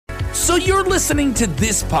So you're listening to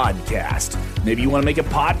this podcast. Maybe you want to make a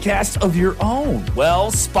podcast of your own.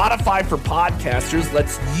 Well, Spotify for Podcasters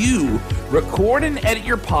lets you record and edit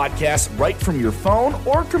your podcast right from your phone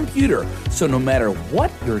or computer. So no matter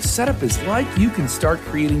what your setup is like, you can start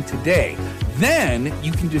creating today. Then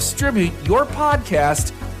you can distribute your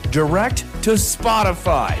podcast direct to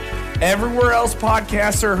Spotify. Everywhere else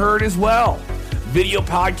podcasts are heard as well. Video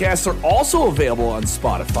podcasts are also available on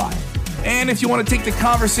Spotify. And if you want to take the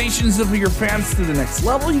conversations of your fans to the next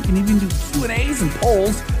level, you can even do Q&As and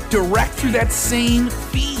polls direct through that same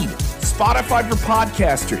feed. Spotify for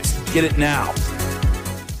Podcasters. Get it now.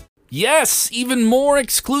 Yes, even more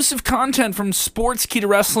exclusive content from Sportskeeda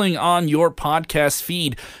Wrestling on your podcast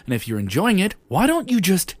feed. And if you're enjoying it, why don't you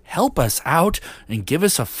just help us out and give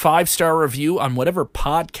us a 5-star review on whatever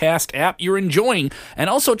podcast app you're enjoying. And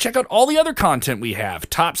also check out all the other content we have.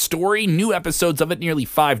 Top Story, new episodes of it nearly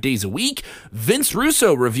 5 days a week. Vince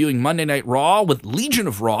Russo reviewing Monday Night Raw with Legion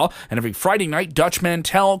of Raw. And every Friday night, Dutch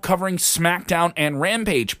Mantell covering Smackdown and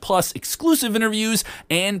Rampage. Plus exclusive interviews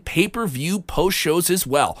and pay-per-view post shows as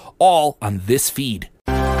well. All on this feed.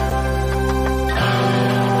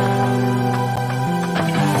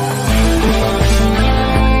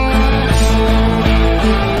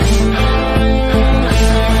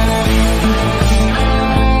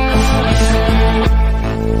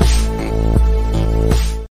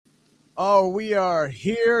 Oh, we are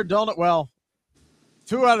here. Well,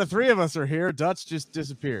 2 out of 3 of us are here. Dutch just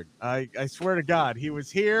disappeared. I swear to God, he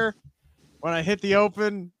was here when I hit the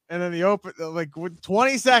open, and then the open, like with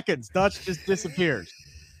 20 seconds, Dutch just disappears.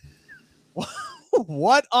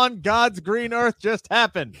 What on God's green earth just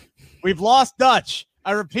happened? We've lost Dutch.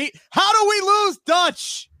 I repeat, how do we lose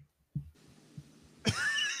Dutch?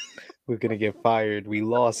 We're going to get fired. We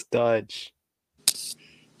lost Dutch.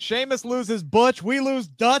 Sheamus loses Butch. We lose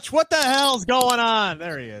Dutch. What the hell's going on?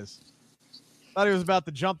 There he is. Thought he was about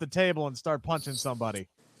to jump the table and start punching somebody.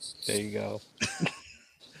 There you go.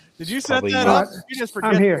 Did you set that up? You just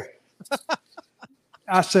forget. I'm here.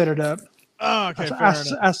 I set it up. Oh, okay.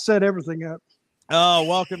 I set everything up. Oh,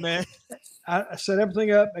 welcome, man. I set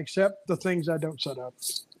everything up except the things I don't set up,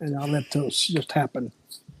 and I'll let those just happen.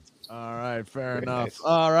 All right, fair enough. Nice.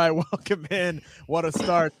 All right, welcome in. What a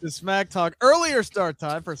start. The Smack Talk earlier start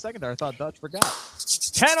time. For a second there, I thought Dutch forgot.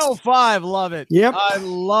 10:05, love it. Yep. I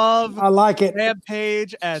like it.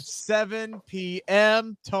 Rampage at 7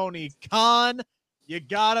 p.m. Tony Khan, you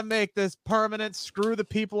got to make this permanent. Screw the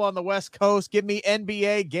people on the West Coast. Give me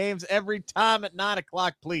NBA games every time at 9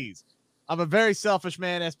 o'clock, please. I'm a very selfish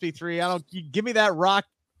man, SP3. You give me that rock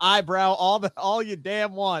eyebrow all you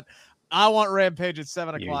damn want. I want Rampage at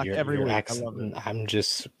 7 o'clock every week. I love it. I'm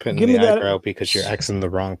just putting the eyebrow because you're Xing the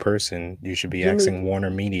wrong person. You should be Xing Warner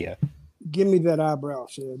Media. Give me that eyebrow,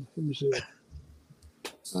 Sid. Let me see it.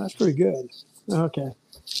 Oh, that's pretty good. Okay.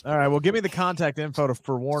 All right. Well, give me the contact info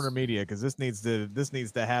for Warner Media because this needs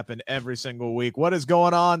to happen every single week. What is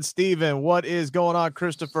going on, Steven? What is going on,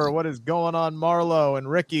 Christopher? What is going on, Marlo and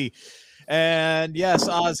Ricky? And yes,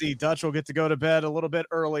 Ozzy, Dutch will get to go to bed a little bit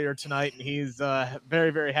earlier tonight, and he's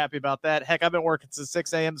very, very happy about that. Heck, I've been working since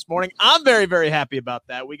 6 a.m. this morning. I'm very, very happy about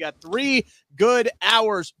that. We got 3 good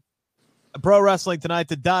hours of pro wrestling tonight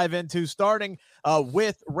to dive into, starting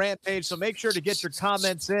with Rampage. So make sure to get your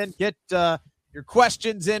comments in, get your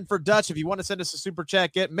questions in for Dutch. If you want to send us a super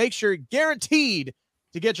chat, make sure you're guaranteed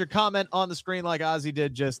to get your comment on the screen like Ozzy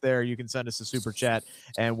did just there. You can send us a super chat,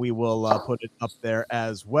 and we will put it up there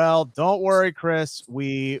as well. Don't worry, Chris.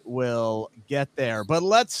 We will get there. But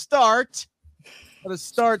let's start. Let's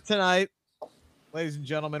start tonight, ladies and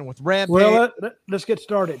gentlemen, with Rampage. Well, let's get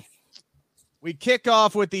started. We kick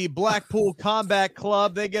off with the Blackpool Combat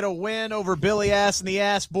Club. They get a win over Billy Ass and the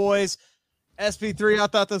Ass Boys. SP3, I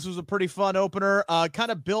thought this was a pretty fun opener,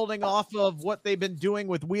 kind of building off of what they've been doing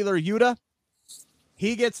with Wheeler Yuta.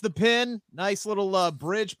 He gets the pin, nice little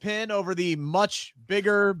bridge pin over the much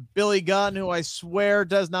bigger Billy Gunn, who I swear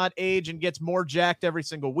does not age and gets more jacked every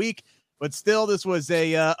single week. But still, this was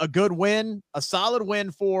a good win, a solid win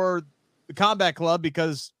for the Combat Club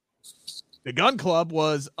because the Gun Club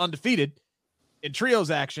was undefeated in trios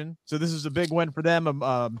action. So this is a big win for them.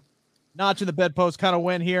 Notch in the bedpost kind of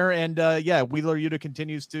win here. And Wheeler Yuta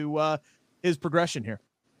continues to his progression here.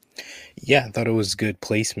 Yeah, I thought it was good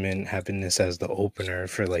placement having this as the opener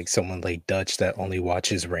for like someone like Dutch that only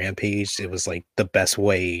watches Rampage. It was like the best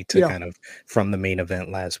way to Yeah. kind of from the main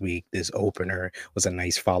event last week. This opener was a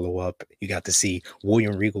nice follow up. You got to see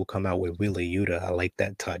William Regal come out with Wheeler Yuta. I like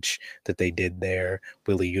that touch that they did there.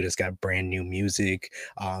 Wheeler Yuta's got brand new music.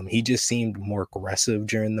 He just seemed more aggressive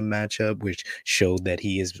during the matchup, which showed that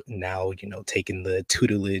he is now, taking the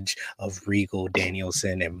tutelage of Regal,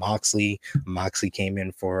 Danielson, and Moxley. Moxley came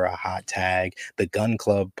in for a hot tag. The Gun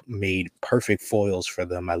Club made perfect foils for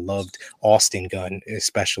them. I loved Austin Gunn,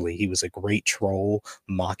 especially. He was a great troll,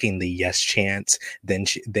 mocking the yes chants, then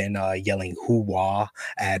yelling hoo-wah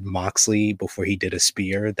at Moxley before he did a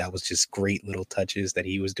spear. That was just great little touches that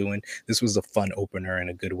he was doing. This was a fun opener and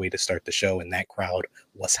a good way to start the show, and that crowd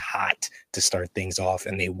was hot to start things off,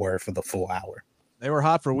 and they were for the full hour. They were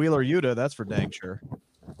hot for Wheeler Yuta, that's for dang sure.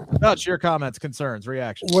 Dutch, your comments, concerns,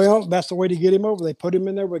 reactions. Well, that's the way to get him over. They put him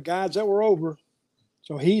in there with guys that were over.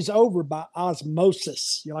 So he's over by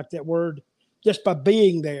osmosis. You like that word? Just by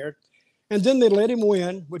being there. And then they let him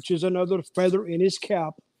win, which is another feather in his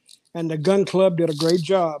cap. And the Gun Club did a great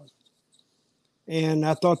job. And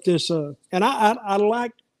I thought this, and I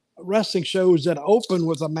like wrestling shows that open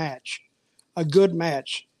with a match, a good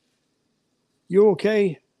match. You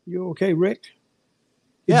okay? You okay, Rick?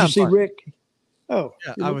 Did you see fine. Rick? Oh,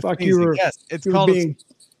 yeah, it looked like you were. Yes, it's you called. It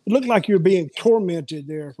looked like you were being tormented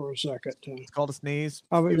there for a second. It's called a sneeze.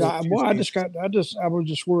 I was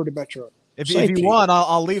just worried about your. If you want,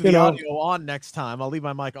 I'll leave the audio on next time. I'll leave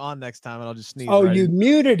my mic on next time, and I'll just sneeze. Oh, you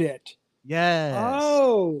muted it. Yes.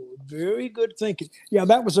 Oh, very good thinking. Yeah,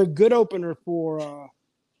 that was a good opener for.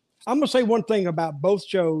 I'm gonna say one thing about both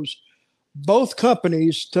shows. Both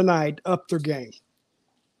companies tonight upped their game.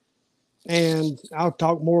 And I'll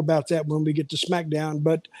talk more about that when we get to SmackDown.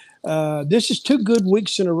 But this is 2 good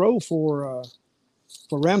weeks in a row for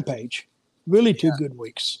Rampage. Really 2 good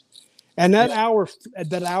weeks. And that hour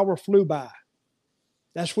flew by.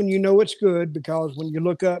 That's when you know it's good, because when you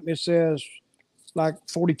look up, it says like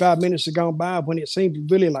 45 minutes have gone by. When it seems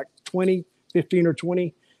really like 15 or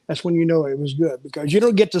 20, that's when you know it was good, because you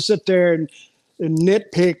don't get to sit there and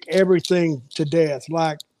nitpick everything to death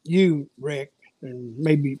like you, Rick. And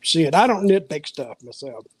maybe see it. I don't nitpick stuff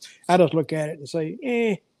myself. I just look at it and say,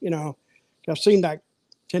 I've seen like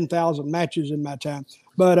 10,000 matches in my time.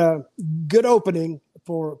 But good opening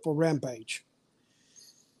for Rampage.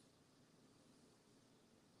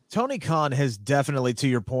 Tony Khan has definitely, to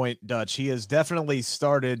your point, Dutch, he has definitely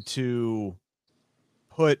started to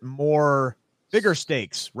put bigger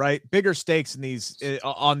stakes, right? Bigger stakes in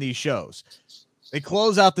on these shows. They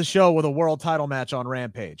close out the show with a world title match on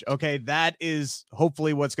Rampage. Okay, that is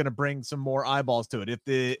hopefully what's going to bring some more eyeballs to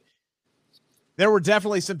it. There were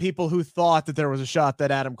definitely some people who thought that there was a shot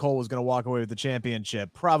that Adam Cole was going to walk away with the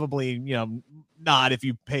championship. Probably, not if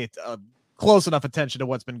you pay close enough attention to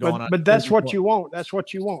what's been going on. But that's what you want. That's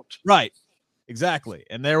what you want. Right. Exactly.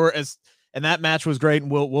 And and that match was great,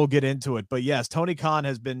 and we'll get into it. But yes, Tony Khan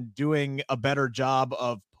has been doing a better job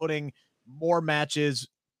of putting more matches,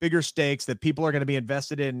 bigger stakes that people are going to be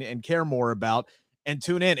invested in and care more about and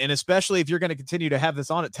tune in. And especially if you're going to continue to have this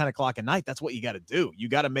on at 10 o'clock at night, that's what you got to do. You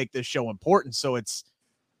got to make this show important. So it's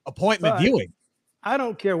appointment viewing. I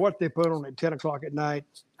don't care what they put on at 10 o'clock at night.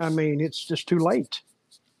 I mean, it's just too late.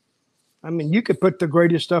 I mean, you could put the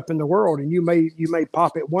greatest stuff in the world and you may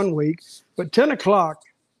pop it one week, but 10 o'clock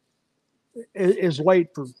is late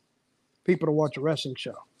for people to watch a wrestling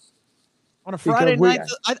show. On a Friday night,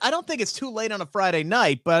 I don't think it's too late on a Friday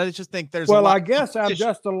night, but I just think there's. Well, I guess I'm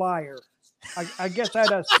just a liar. I guess I'd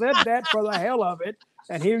have said that for the hell of it,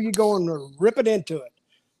 and here you go and rip it into it.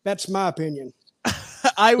 That's my opinion.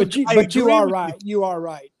 But you are right. You are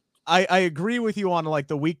right. I agree with you on like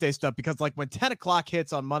the weekday stuff, because like when 10 o'clock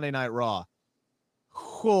hits on Monday Night Raw,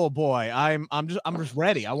 oh boy, I'm just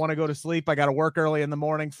ready. I want to go to sleep. I got to work early in the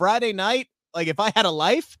morning. Friday night, like if I had a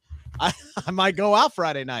life, I might go out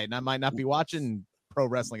Friday night and I might not be watching pro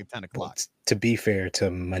wrestling at 10 o'clock. To be fair to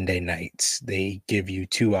Monday nights, they give you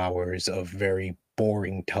 2 hours of very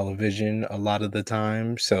boring television a lot of the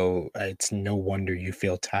time. So it's no wonder you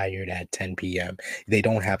feel tired at 10 p.m. They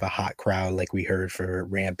don't have a hot crowd like we heard for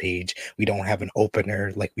Rampage. We don't have an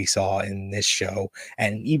opener like we saw in this show.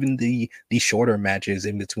 And even the shorter matches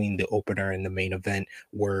in between the opener and the main event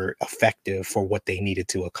were effective for what they needed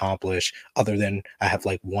to accomplish, other than I have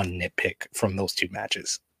like one nitpick from those 2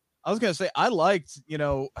 matches. I was going to say, I liked,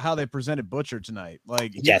 how they presented Butcher tonight.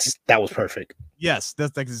 Like, yes, that was perfect. Yes,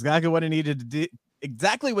 that's exactly what he needed to do.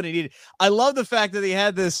 Exactly what he needed. I love the fact that he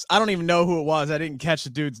had this. I don't even know who it was. I didn't catch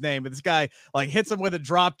the dude's name, but this guy like hits him with a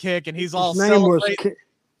drop kick, and he's all celebrating.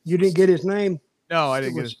 You didn't get his name? No, I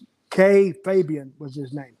didn't get it. K. Fabian was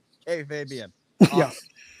his name. Hey, Fabian. Yeah.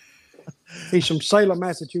 He's from Salem,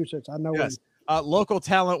 Massachusetts. I know Yes. him. Local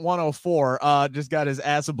Talent 104 just got his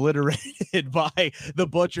ass obliterated by the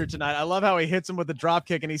Butcher tonight. I love how he hits him with the drop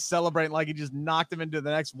kick and he's celebrating like he just knocked him into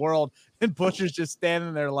the next world. And Butcher's just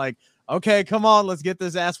standing there like, okay, come on, let's get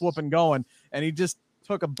this ass whooping going. And he just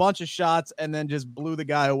took a bunch of shots and then just blew the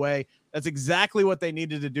guy away. That's exactly what they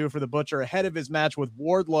needed to do for the Butcher ahead of his match with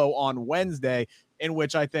Wardlow on Wednesday, in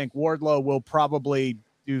which I think Wardlow will probably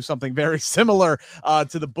do something very similar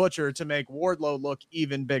to the Butcher to make Wardlow look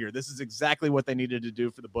even bigger. This is exactly what they needed to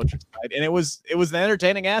do for the Butcher tonight, and it was an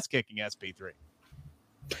entertaining ass kicking SP3.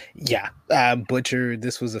 Yeah, Butcher,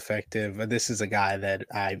 this was effective. This is a guy that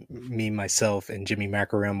myself, and Jimmy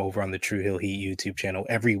Macaram over on the True Hill Heat YouTube channel,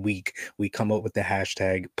 every week we come up with the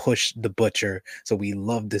hashtag push the Butcher. So we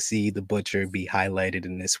love to see the Butcher be highlighted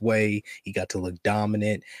in this way. He got to look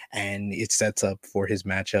dominant, and it sets up for his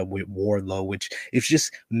matchup with Wardlow, which is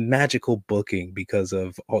just magical booking because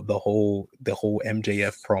of the whole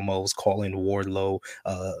MJF promos calling Wardlow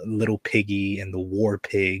little piggy and the war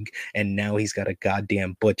pig, and now he's got a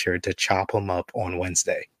goddamn Butcher to chop him up on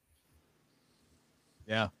Wednesday.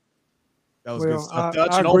 Yeah, that was good stuff.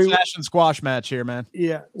 Dutch, an old-fashioned squash match here, man.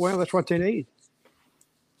 Yeah, well, that's what they need.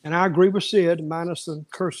 And I agree with Sid, minus the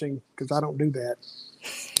cursing, because I don't do that.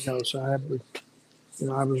 So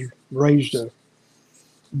I was raised a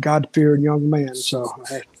God-fearing young man, so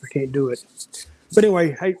I can't do it. But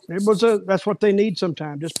anyway, hey, that's what they need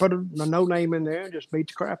sometimes. Just put a no name in there and just beat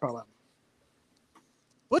the crap out of them.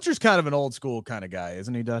 Butcher's kind of an old school kind of guy,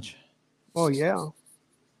 isn't he, Dutch? Oh, yeah.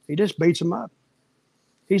 He just beats him up.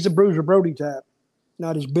 He's the Bruiser Brody type.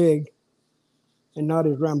 Not as big and not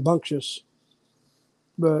as rambunctious.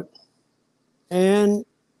 And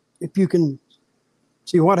if you can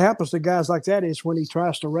see what happens to guys like that is when he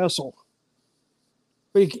tries to wrestle.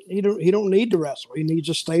 But he don't need to wrestle. He needs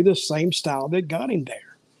to stay the same style that got him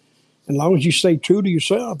there. And as long as you stay true to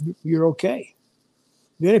yourself, you're okay.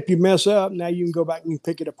 Then if you mess up, now you can go back and you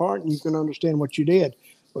pick it apart and you can understand what you did.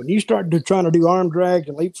 But when you start trying to do arm drag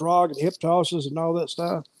and leapfrog and hip tosses and all that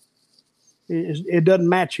stuff, it doesn't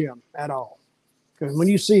match him at all. Because when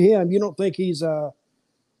you see him, you don't think he's a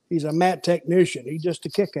mat technician. He's just a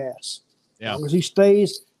kick-ass. Yeah. As long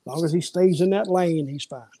as he stays in that lane, he's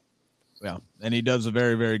fine. Yeah, and he does a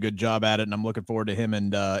very, very good job at it, and I'm looking forward to him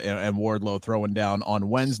and Wardlow throwing down on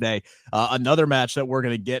Wednesday. Another match that we're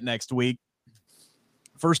going to get next week.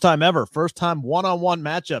 First time one-on-one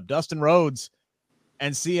matchup, Dustin Rhodes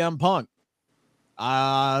and CM Punk.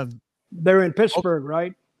 They're in Pittsburgh,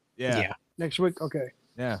 right? Yeah. Next week? Okay.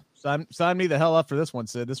 Yeah. Sign me the hell up for this one,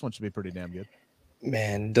 Sid. This one should be pretty damn good.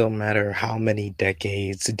 Man, don't matter how many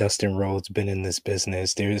decades Dustin Rhodes been in this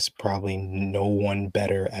business, there's probably no one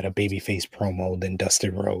better at a babyface promo than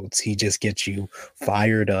Dustin Rhodes. He just gets you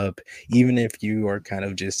fired up, even if you are kind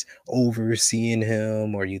of just overseeing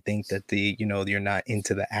him or you think that you're not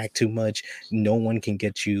into the act too much. No one can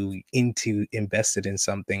get you invested in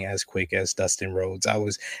something as quick as Dustin Rhodes.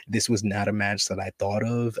 This was not a match that I thought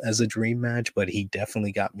of as a dream match, but he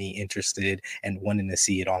definitely got me interested and wanting to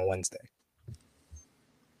see it on Wednesday.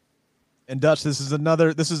 And Dutch, this is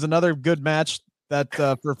another good match that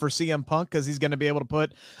for CM Punk, because he's going to be able to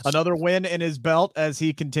put another win in his belt as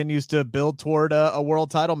he continues to build toward a world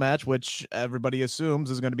title match, which everybody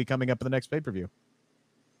assumes is going to be coming up in the next pay-per-view.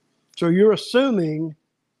 So you're assuming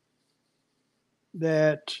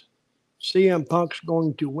that CM Punk's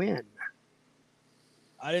going to win.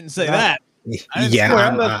 I didn't say that.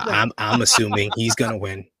 I'm assuming he's going to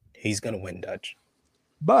win. He's going to win, Dutch.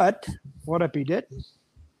 But what if he didn't?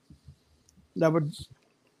 That would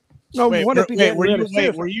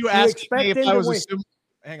were you asking me if I was assuming?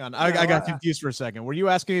 Hang on, I got confused for a second. Were you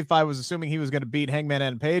asking me if I was assuming he was going to beat Hangman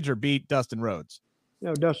Adam Page or beat Dustin Rhodes?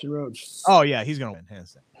 No, Dustin Rhodes. Oh yeah, he's going to win.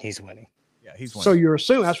 He's winning. Yeah, he's winning. So you're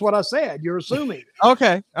assuming. That's what I said. You're assuming.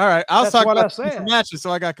 Okay, all right. I was talking about different matches,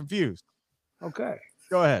 so I got confused. Okay,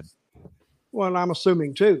 go ahead. Well, I'm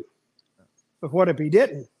assuming too. But what if he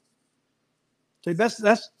didn't? See, that's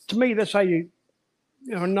to me. That's how you.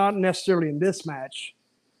 Not necessarily in this match,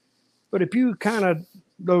 but if you kind of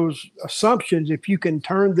those assumptions, if you can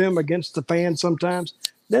turn them against the fans sometimes,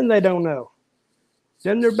 then they don't know.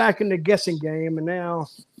 Then they're back in the guessing game, and now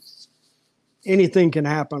anything can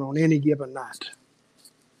happen on any given night.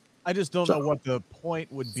 I just don't know what the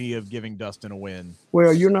point would be of giving Dustin a win.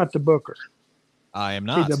 Well, you're not the booker. I am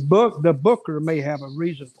not. See, the booker may have a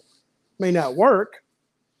reason for it. May not work,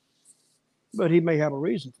 but he may have a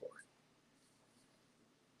reason for it.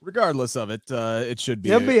 Regardless of it, it should be.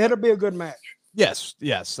 It'll be a good match. Yes.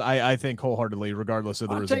 I think wholeheartedly, regardless of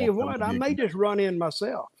the I'll result. tell you what, I may just run in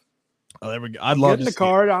myself. Oh, there we go. I'd love Get in the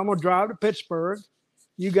car. I'm gonna drive to Pittsburgh.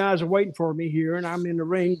 You guys are waiting for me here, and I'm in the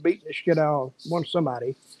ring beating the shit out of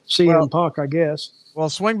somebody. CM Punk, I guess. Well,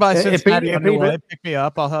 swing by Cincinnati on your way. Pick me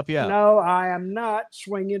up. I'll help you out. No, I am not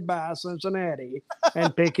swinging by Cincinnati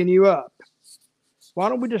and picking you up. Why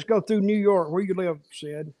don't we just go through New York? Where you live,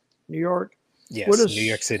 Sid? New York? Yes, New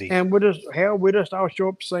York City. And we'll just all show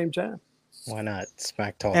up at the same time. Why not?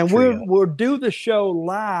 Smack Talk And Trio. we'll do the show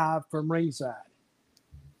live from ringside.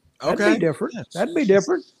 Okay. That'd be different. Yes. That'd be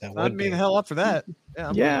different. I'd be the hell up for that.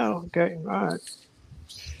 Yeah. Okay. All right.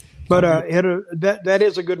 But that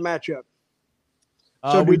is a good matchup.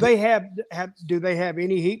 So do they have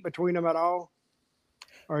any heat between them at all,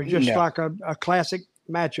 or just like a classic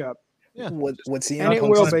matchup? Yeah. What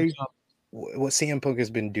CM Punk has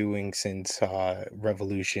been doing since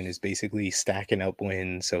Revolution is basically stacking up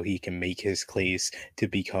wins so he can make his case to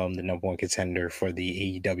become the number one contender for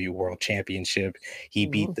the AEW World Championship. He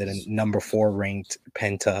beat the number 4 ranked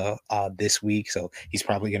Penta this week, so he's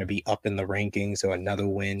probably going to be up in the rankings, so another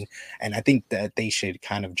win. And I think that they should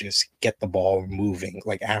kind of just get the ball moving.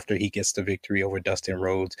 Like after he gets the victory over Dustin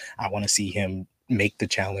Rhodes, I want to see him make the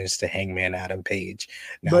challenge to Hangman Adam Page.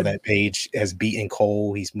 Now that Page has beaten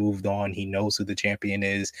Cole, he's moved on, he knows who the champion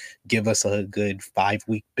is. Give us a good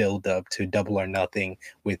 5-week build up to Double or Nothing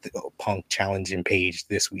with Punk challenging Page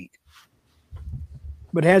this week.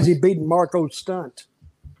 But has he beaten Marco Stunt?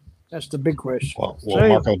 That's the big question. Well,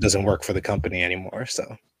 Marco doesn't work for the company anymore,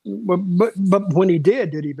 so. But when he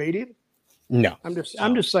did he beat him? No. I'm just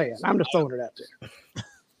saying. I'm just throwing it out there.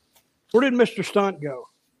 Where did Mr. Stunt go?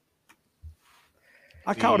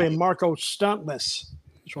 I called him Marco Stuntless.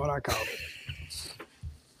 That's what I called him.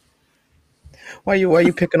 Why are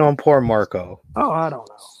you picking on poor Marco? Oh, I don't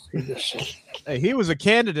know. He was a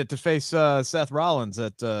candidate to face Seth Rollins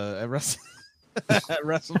at Wrestle.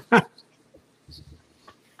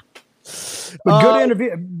 But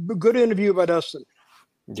good interview by Dustin.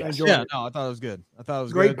 Yes. Yeah, no, I thought it was good.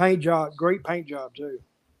 Great paint job. Great paint job too.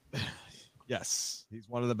 Yes, he's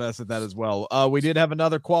one of the best at that as well. We did have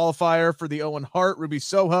another qualifier for the Owen Hart. Ruby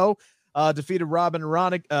Soho defeated Robin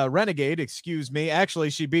Renegade. Excuse me. Actually,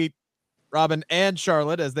 she beat Robin and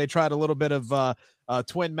Charlotte as they tried a little bit of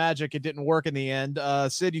twin magic. It didn't work in the end.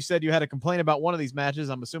 Sid, you said you had a complaint about one of these matches.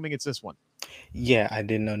 I'm assuming it's this one. Yeah, I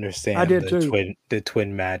didn't understand. I did too. The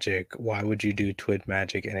twin magic. Why would you do twin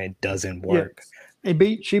magic and it doesn't work? Yeah.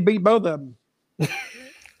 She beat both of them.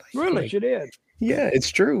 Really, she did. Yeah, it's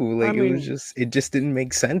true. Like it just didn't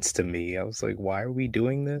make sense to me. I was like, why are we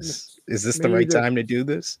doing this? Is this the right time to do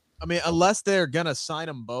this? I mean, unless they're gonna sign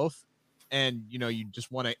them both, and you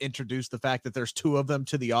just want to introduce the fact that there's 2 of them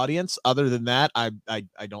to the audience. Other than that, I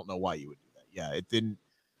don't know why you would do that. Yeah, it didn't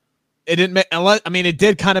make. It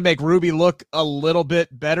did kind of make Ruby look a little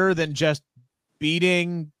bit better than just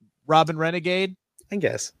beating Robin Renegade, I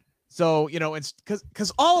guess. So, it's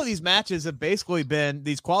because all of these matches have basically been,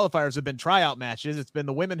 these qualifiers have been tryout matches. It's been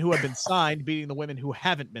the women who have been signed beating the women who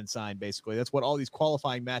haven't been signed, basically. That's what all these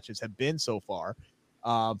qualifying matches have been so far,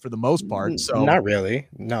 for the most part. So not really.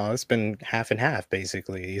 No, it's been half and half,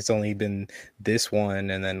 basically. It's only been this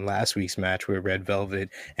one and then last week's match with Red Velvet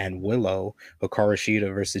and Willow, Hikaru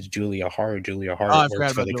Shida versus Julia Hart. Julia Hart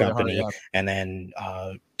works for the company. And then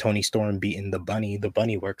Toni Storm beating the Bunny. The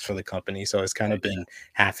Bunny works for the company. So it's kind of been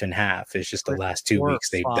half and half. It's just the last 2 weeks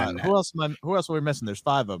they've done that. Who else are we missing? There's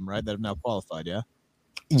 5 of them, right? That have now qualified, yeah?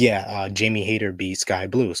 Yeah, Jamie Hayter beat Sky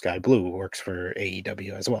Blue. Sky Blue works for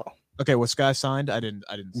AEW as well. Okay, was Sky signed? I didn't.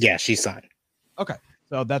 Yeah, she's signed. Okay,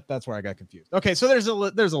 so that's where I got confused. Okay, so there's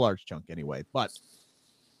a large chunk anyway, but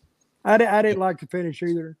I didn't like the finish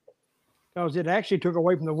either, because it actually took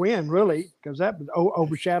away from the win, really, because that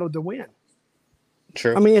overshadowed the win.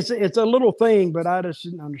 Sure. I mean, it's a little thing, but I just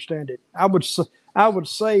didn't understand it. I would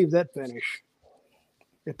save that finish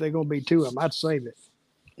if they're going to be 2 of them. I'd save it.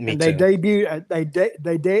 Me and too. They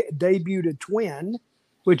debuted a twin,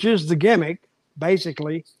 which is the gimmick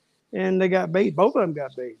basically, and they got beat. Both of them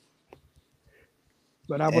got beat.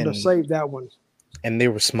 But I would have saved that one. And they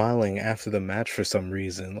were smiling after the match for some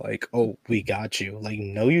reason, like, "Oh, we got you." Like,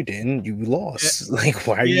 no, you didn't. You lost. Like,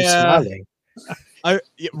 why are you smiling?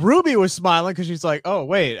 Ruby was smiling because she's like, "Oh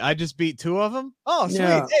wait, I just beat 2 of them. Oh sweet,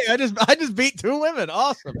 yeah. Hey, I just beat 2 women.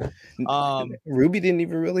 Awesome." Ruby didn't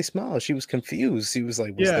even really smile. She was confused. She was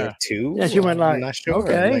like, "Was there 2?" Yeah, she went like, "I'm not sure."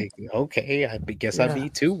 Okay, I guess I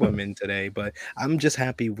beat 2 women today. But I'm just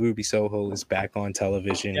happy Ruby Soho is back on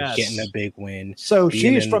television, getting a big win. So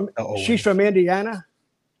she's from Indiana.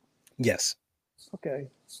 Yes. Okay.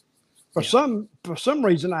 For some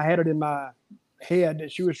reason, I had it in my head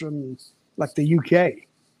that she was from like the UK.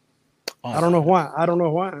 I don't know why.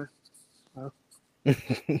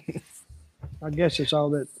 I guess it's all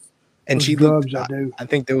that. And she drugs looked, I do. I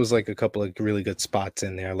think there was like a couple of really good spots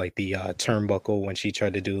in there, like the turnbuckle when she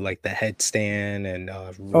tried to do like the headstand and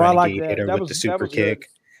I Renegade like that. hit her with the super kick. Good.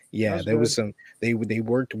 Yeah, there was some. They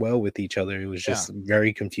worked well with each other. It was just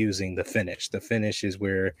very confusing. The finish is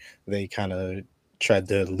where they kind of tried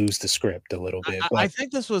to lose the script a little bit. I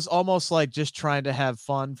think this was almost like just trying to have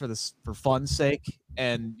fun for fun's sake,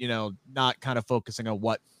 and not kind of focusing on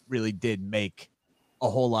what really did make a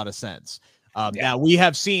whole lot of sense. Now we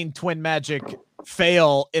have seen Twin Magic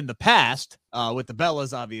fail in the past with the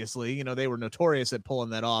Bellas. Obviously, they were notorious at pulling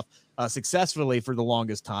that off successfully for the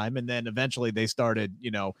longest time, and then eventually they started,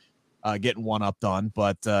 getting one upped on.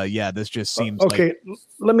 But this just seems okay.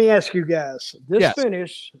 Let me ask you guys. This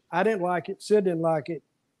finish, I didn't like it. Sid didn't like it.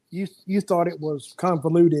 You thought it was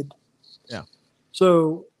convoluted. Yeah.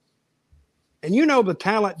 So, and the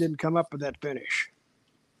talent didn't come up with that finish.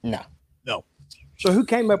 No. So who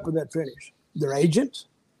came up with that finish? Their agents?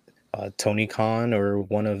 Tony Khan or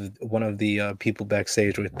one of the people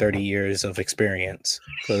backstage with 30 years of experience.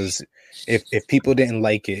 Because if people didn't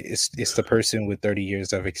like it, it's the person with 30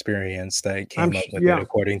 years of experience that came up with it,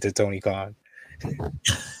 according to Tony Khan.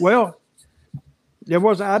 Well,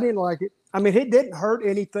 I didn't like it. I mean, it didn't hurt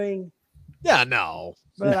anything. Yeah, no.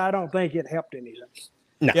 But I don't think it helped anything.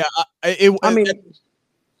 No. Yeah,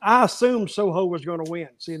 I assumed Soho was going to win.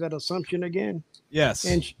 See that assumption again? Yes.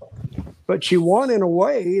 But she won in a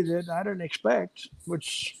way that I didn't expect,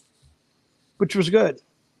 which was good.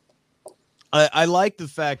 I like the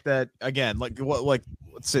fact that, again, like what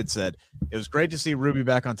Sid said, it was great to see Ruby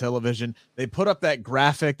back on television. They put up that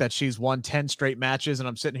graphic that she's won 10 straight matches, and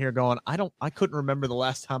I'm sitting here going, I couldn't remember the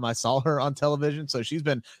last time I saw her on television. So she's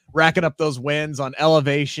been racking up those wins on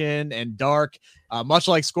Elevation and Dark, much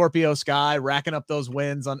like Scorpio Sky, racking up those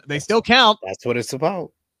wins on. They still count. That's what it's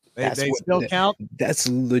about. They still count. That's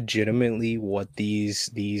legitimately what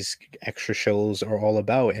these extra shows are all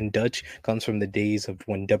about. And Dutch comes from the days of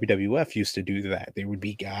when WWF used to do that. There would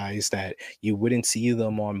be guys that you wouldn't see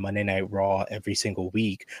them on Monday Night Raw every single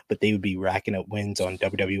week, but they would be racking up wins on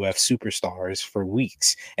WWF superstars for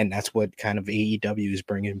weeks. And that's what kind of AEW is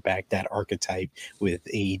bringing back, that archetype with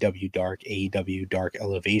AEW Dark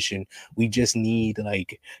Elevation. We just need,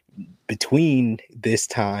 like, between this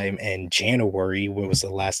time and January, what was the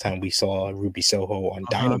last time we saw Ruby Soho on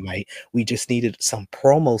Dynamite, we just needed some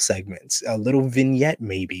promo segments, a little vignette,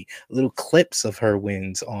 maybe little clips of her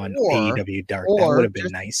wins on AEW Dark. That would have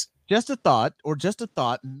been nice. Just a thought.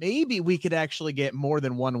 Maybe we could actually get more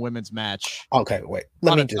than one women's match. Okay, wait.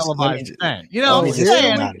 Let me just here we go.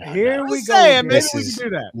 Maybe we can do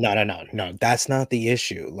that. No. That's not the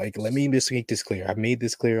issue. Like, let me just make this clear. I've made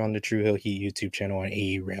this clear on the True Hill Heat YouTube channel on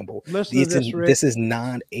AE Ramble. This is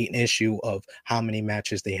not an issue of how many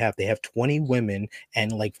matches they have. They have 20 women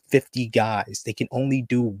and like 50 guys. They can only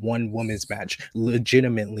do one women's match.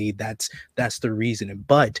 Legitimately, that's the reason.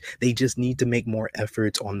 But they just need to make more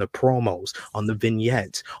efforts on the promos, on the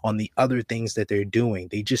vignettes, on the other things that they're doing.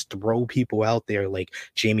 They just throw people out there like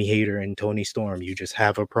Jamie Hayter and Tony Storm. You just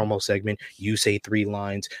have a promo segment, you say 3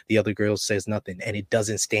 lines, the other girl says nothing, and it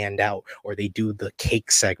doesn't stand out. Or they do the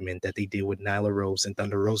cake segment that they did with Nyla Rose and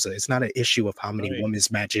Thunder Rosa. It's not an issue of how many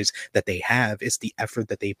women's matches that they have. It's the effort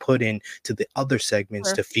that they put in to the other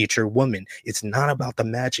segments to feature women. It's not about the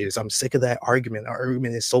matches. I'm sick of that argument. Our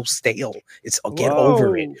argument is so stale. Get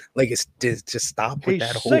over it. Like, it's just stop with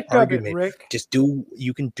that whole argument.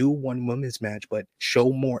 You can do one women's match, but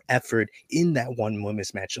show more effort in that one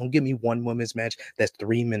women's match. Don't give me one women's match that's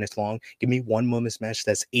 3 minutes long. Give me one women's match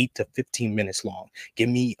that's 8 to 15 minutes long. Give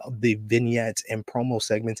me the vignettes and promo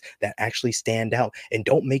segments that actually stand out, and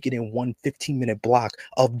don't make it in one 15-minute block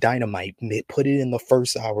of Dynamite. Put it in the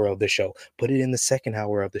first hour of the show, put it in the second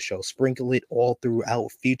hour of the show, sprinkle it all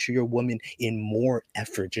throughout. Feature your women in more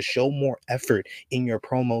effort. Just show more effort in your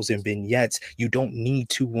promos and vignettes. You don't need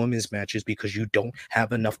 2 women's matches because you don't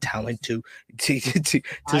have enough talent to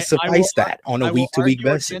suffice that on a week-to-week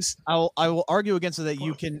basis. I will argue against it that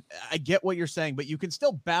you can. I get what you're saying, but you can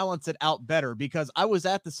still balance it out better, because I was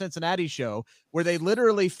at the Cincinnati show where they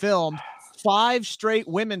literally filmed 5 straight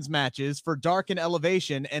women's matches for Dark and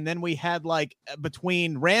Elevation, and then we had, like,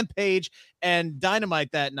 between Rampage and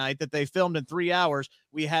Dynamite that night that they filmed in 3 hours,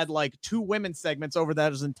 we had like 2 women's segments over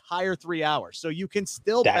that entire 3 hours. So you can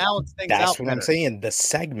still balance things out. That's what I'm saying. The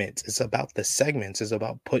segments is about the segments. It's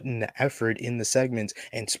about putting the effort in the segments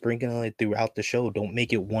and sprinkling it throughout the show. Don't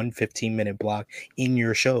make it one 15-minute block in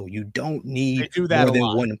your show. You don't need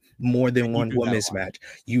more than one women's match.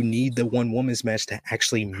 You need the one women's match to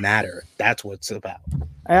actually matter. That's what it's about.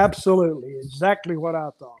 Absolutely. Exactly what I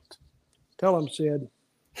thought. Tell him, Sid.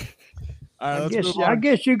 All right, I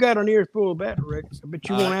guess you got an earful of that, Rick, but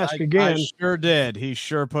you won't ask again. I sure did. He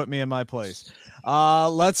sure put me in my place.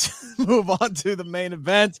 Let's move on to the main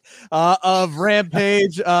event of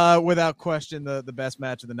Rampage. Without question, the best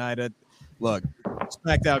match of the night. Look,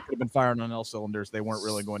 SmackDown could have been firing on all cylinders. They weren't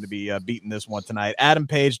really going to be beating this one tonight. Adam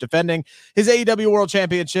Page defending his AEW World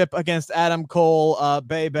Championship against Adam Cole,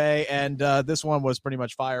 Bay, and this one was pretty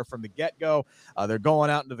much fire from the get-go. They're going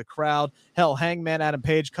out into the crowd. Hell, Hangman Adam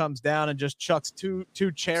Page comes down and just chucks two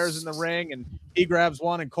chairs in the ring, and he grabs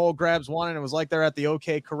one and Cole grabs one, and it was like they're at the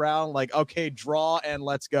OK Corral, like, okay, draw and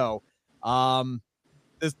let's go.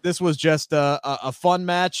 This was just a fun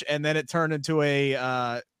match, and then it turned into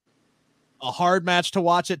a hard match to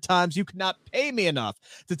watch at times. You could not pay me enough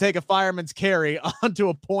to take a fireman's carry onto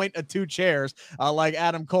a point of 2 chairs like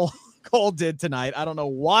Adam Cole did tonight. I don't know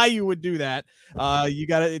why you would do that. You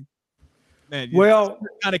got to, man. Well,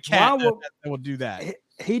 kind of cat that will do that.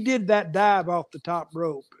 He did that dive off the top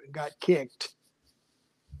rope and got kicked.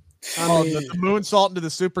 I mean, the moonsault into the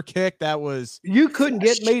super kick, that was... You couldn't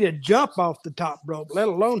get me to jump off the top rope, let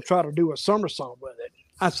alone try to do a somersault with it.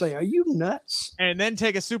 I say, are you nuts? And then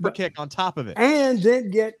take a super kick on top of it. And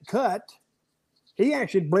then get cut. He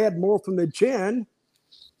actually bled more from the chin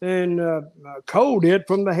than Cole did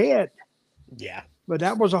from the head. Yeah. But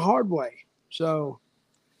that was a hard way. So,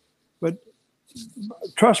 but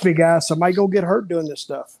trust me, guys, somebody gonna get hurt doing this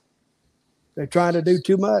stuff. They're trying to do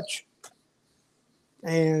too much.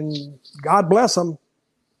 And God bless them.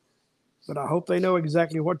 But I hope they know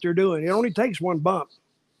exactly what they're doing. It only takes one bump.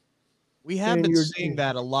 We have been seeing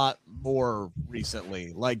that a lot more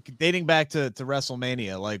recently, like dating back to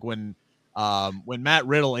WrestleMania, like when Matt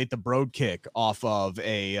Riddle ate the Broad kick off of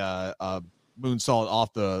a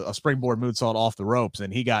moonsault a springboard moonsault off the ropes,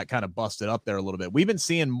 and he got kind of busted up there a little bit. We've been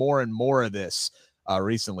seeing more and more of this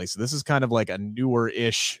recently, so this is kind of like a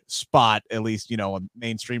newer-ish spot, at least in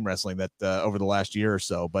mainstream wrestling that over the last year or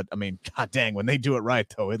so. But I mean, god dang, when they do it right,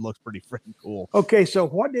 though, it looks pretty freaking cool. Okay, so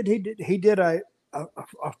what did he do? He did a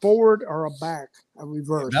forward or a back, a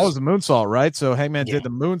reverse. That was a moonsault, right? So Hangman did the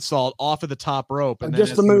moonsault off of the top rope, and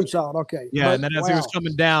just the moonsault. Okay. Yeah, but, and then as he was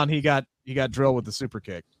coming down, he got drilled with the super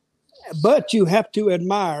kick. But you have to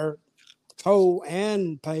admire Cole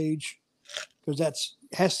and Page because that's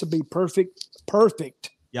has to be perfect.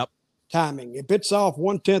 Yep. Timing. If it's off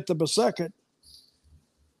 1/10 of a second,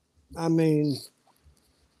 I mean,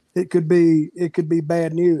 it could be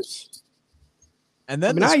bad news. And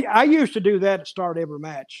then I used to do that at start every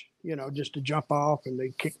match, just to jump off and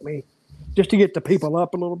they kick me, just to get the people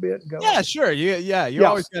up a little bit. And go. Yeah, sure. You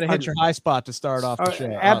always got to hit your high spot to start off the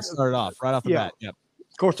show. Start off right off the bat. Yep.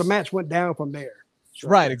 Of course, the match went down from there. So.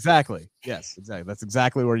 Right. Exactly. Yes. Exactly. That's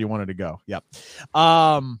exactly where you wanted to go. Yep.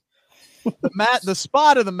 The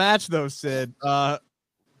spot of the match, though, Sid.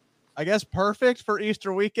 I guess perfect for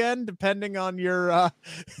Easter weekend, depending on your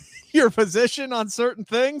position on certain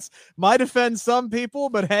things. Might offend some people,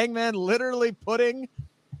 but Hangman literally putting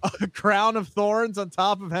a crown of thorns on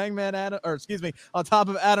top of on top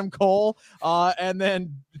of Adam Cole, and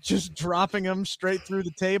then just dropping him straight through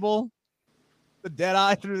the table, the dead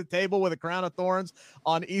eye through the table with a crown of thorns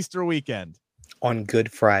on Easter weekend. On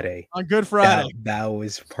Good Friday. That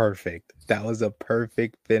was perfect. That was a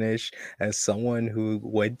perfect finish. As someone who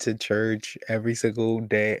went to church every single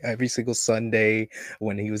day, every single Sunday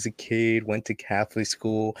when he was a kid, went to Catholic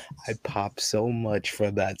school, I popped so much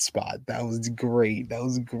for that spot. That was great. That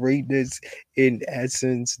was greatness in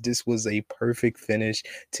essence. This was a perfect finish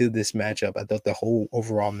to this matchup. I thought the whole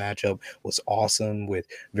overall matchup was awesome with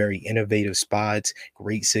very innovative spots,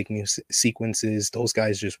 great sequences. Those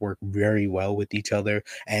guys just work very well with each other.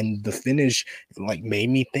 And the finish made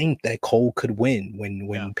me think that Cole could win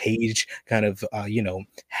when Page kind of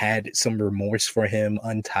had some remorse for him,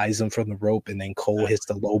 unties him from the rope, and then Cole hits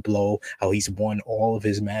the low blow. How he's won all of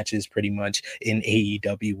his matches pretty much in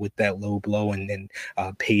AEW with that low blow, and then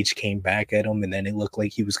Page came back at him, and then it looked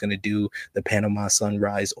like he was going to do the Panama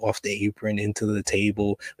Sunrise off the apron into the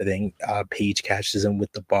table, but then Page catches him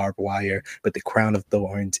with the barbed wire, but the crown of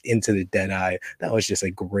thorns into the dead eye. That was just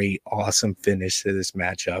a great, awesome finish to this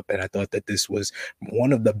matchup, and I thought that this was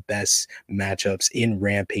one of the best matchups in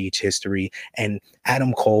Rampage history. And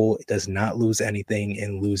Adam Cole Cole does not lose anything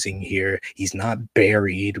in losing here. He's not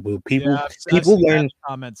buried. Will I've people seen that in learn the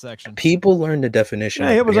comment section. people learn the definition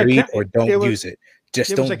Yeah, it of was buried or don't it was- use it.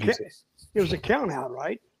 Just it was don't use it. It was a count out,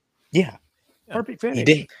 right? Yeah. Perfect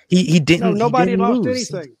finish. He didn't. No, nobody he didn't lost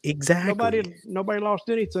lose. anything. Exactly. Nobody lost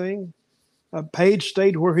anything. Page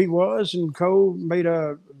stayed where he was, and Cole made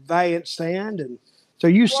a valiant stand. And so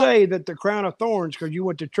you say that the crown of thorns because you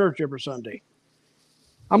went to church every Sunday.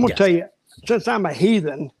 I'm going to tell you, since I'm a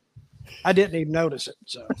heathen, I didn't even notice it.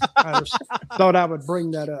 So I just thought I would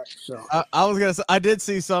bring that up. So I was gonna say I did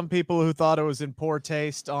see some people who thought it was in poor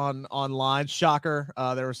taste online. Shocker.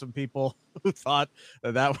 There were some people who thought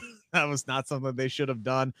that was not something they should have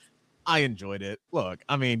done. I enjoyed it. Look,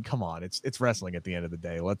 I mean, come on, it's wrestling at the end of the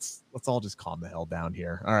day. Let's all just calm the hell down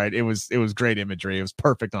here. All right, it was great imagery. It was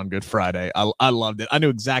perfect on Good Friday. I loved it. I knew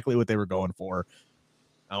exactly what they were going for.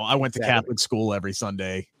 I went to Catholic school every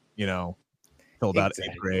Sunday, till about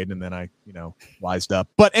 8th grade, and then I, wised up.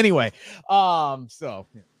 But anyway, so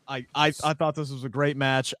I thought this was a great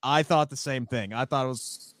match. I thought the same thing. I thought it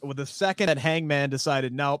was with the second that Hangman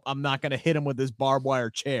decided, nope, I'm not going to hit him with this barbed wire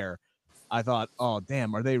chair. I thought, oh,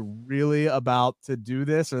 damn, are they really about to do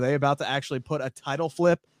this? Are they about to actually put a title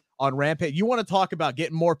flip on Rampage? You want to talk about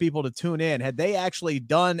getting more people to tune in. Had they actually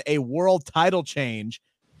done a world title change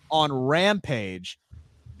on Rampage,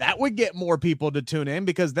 that would get more people to tune in,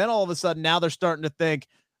 because then all of a sudden now they're starting to think,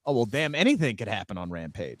 oh, well, damn, anything could happen on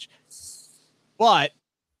Rampage. But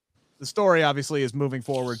the story obviously is moving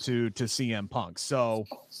forward to CM Punk. So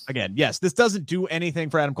again, yes, this doesn't do anything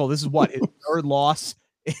for Adam Cole. This is what his third loss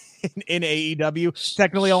in AEW,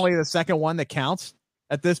 technically only the second one that counts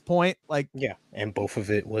at this point. And both of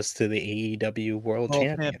it was to the AEW World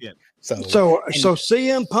Champion. So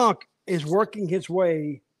CM Punk is working his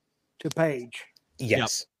way to Page.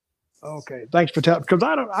 Yes. Yep. Okay. Thanks for telling, because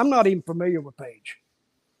I'm not even familiar with Page,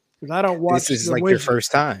 because I don't watch. This is like your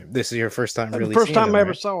first time. This is your first time really. First time I ever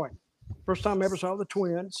right? saw him. First time I ever saw the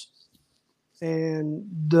Twins, and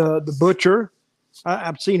the Butcher.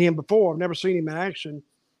 I've seen him before. I've never seen him in action.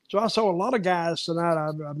 So I saw a lot of guys tonight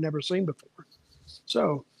I've never seen before.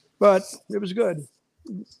 So, but it was good.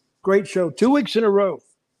 Great show. 2 weeks in a row.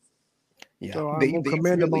 Yeah. So I'm going to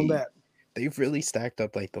commend them on that. They've really stacked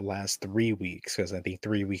up like the last 3 weeks, because I think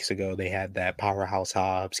 3 weeks ago they had that Powerhouse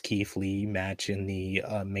Hobbs Keith Lee match in the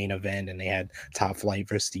main event, and they had Top Flight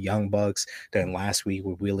versus the Young Bucks. Then last week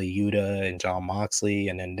with Willie Yuta and John Moxley,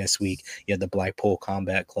 and then this week you had the Blackpool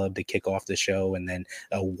Combat Club to kick off the show, and then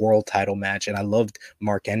a world title match. And I loved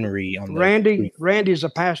Mark Henry on Randy's a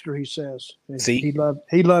pastor, he says. See,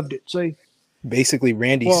 he loved it. See. Basically,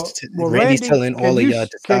 Randy's telling all of y'all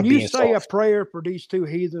to stop being soft. Can you say a prayer for these two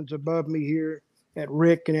heathens above me here at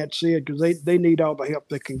Rick and at Sid, because they need all the help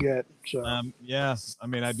they can get. So yeah, I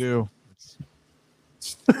mean, I do.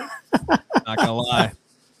 Not gonna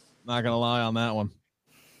lie on that one.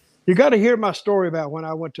 You got to hear my story about when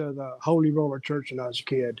I went to the Holy Roller Church when I was a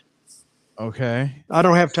kid. Okay. I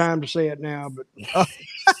don't have time to say it now, but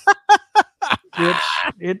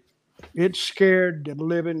it scared the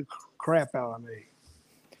living crap out of me.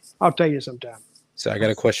 I'll tell you sometime. So I got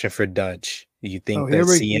a question for Dutch. You think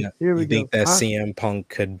CM Punk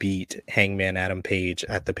could beat Hangman Adam Page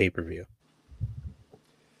at the pay-per-view?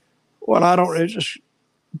 Well, I don't. It's just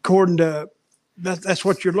according to that's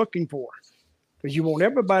what you're looking for, because you want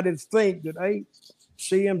everybody to think that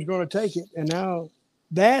CM's going to take it, and now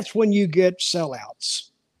that's when you get sellouts,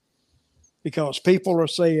 because people are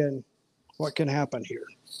saying what can happen here.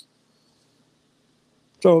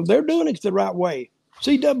 So they're doing it the right way.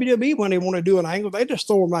 See, WWE, when they want to do an angle, they just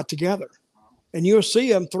throw them right together. And you'll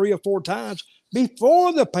see them 3 or 4 times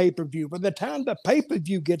before the pay-per-view. By the time the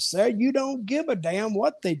pay-per-view gets there, you don't give a damn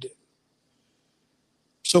what they do.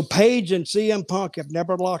 So Paige and CM Punk have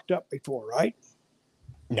never locked up before, right?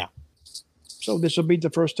 No. So this will be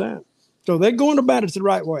the first time. So they're going about it the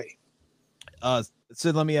right way.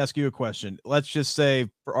 Sid, let me ask you a question. Let's just say,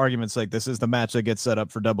 for argument's sake, this is the match that gets set up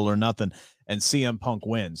for Double or Nothing, and CM Punk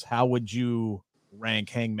wins. How would you rank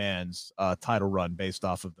Hangman's title run based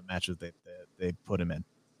off of the matches they put him in?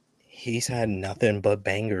 He's had nothing but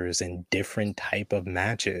bangers and different type of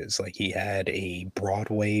matches. Like, he had a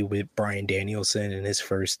Broadway with Bryan Danielson in his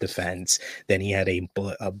first defense. Then he had a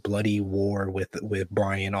bloody war with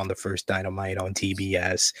Bryan on the first Dynamite on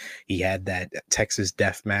TBS. He had that Texas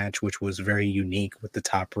Death match, which was very unique, with the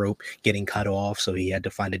top rope getting cut off. So he had to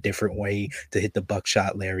find a different way to hit the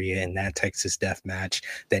buckshot lariat in that Texas Death match.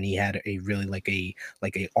 Then he had a really like a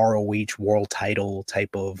ROH world title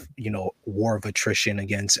type of, war of attrition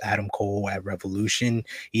against Adam Adam Cole at Revolution.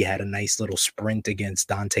 He had a nice little sprint against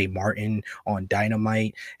Dante Martin on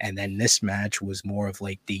Dynamite. And then this match was more of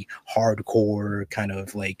like the hardcore kind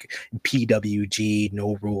of like PWG,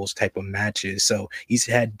 no rules type of matches. So he's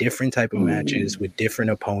had different type of matches with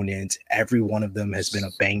different opponents. Every one of them has been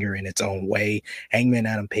a banger in its own way. Hangman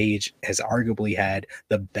Adam Page has arguably had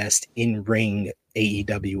the best in-ring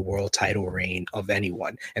AEW world title reign of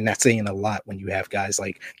anyone. And that's saying a lot when you have guys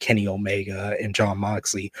like Kenny Omega and Jon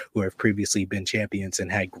Moxley, who have previously been champions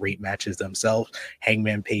and had great matches themselves.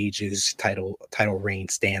 Hangman Page's title reign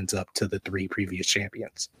stands up to the 3 previous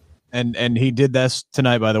champions. And he did this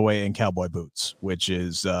tonight, by the way, in cowboy boots, which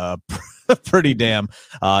is pretty damn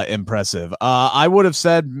impressive. I would have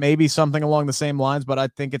said maybe something along the same lines, but I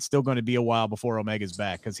think it's still going to be a while before Omega's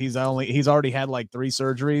back, because he's already had like 3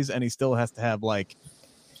 surgeries and he still has to have like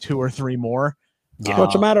 2 or 3 more. Yeah.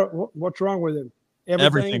 What's the matter? What's wrong with him?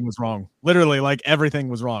 Everything was wrong. Literally, like everything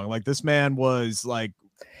was wrong. Like this man was like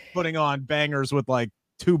putting on bangers with like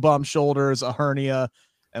 2 bum shoulders, a hernia,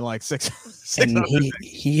 and like 6 and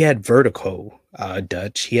he had vertigo,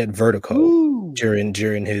 Dutch. He had vertigo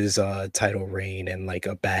during his title reign, and like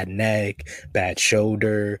a bad neck, bad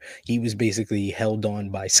shoulder. He was basically held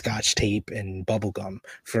on by scotch tape and bubble gum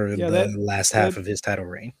for the last half of his title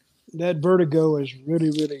reign. That vertigo is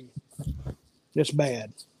really, really just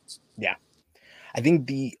bad. Yeah. I think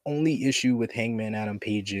the only issue with Hangman Adam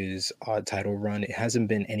Page's title run, it hasn't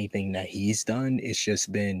been anything that he's done. It's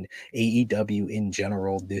just been AEW in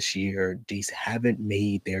general this year. These haven't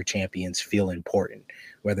made their champions feel important,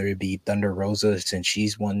 whether it be Thunder Rosa, since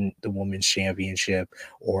she's won the women's championship,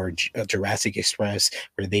 or Jurassic Express,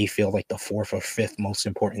 where they feel like the 4th or 5th most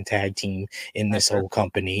important tag team in this whole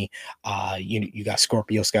company. You got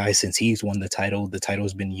Scorpio Sky, since he's won the title. The title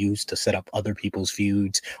has been used to set up other people's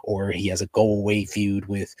feuds, or he has a go away feud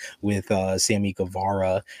with Sammy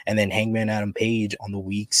Guevara. And then Hangman Adam Page, on the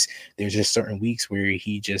weeks, there's just certain weeks where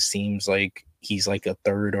he just seems like he's like a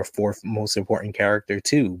 3rd or 4th most important character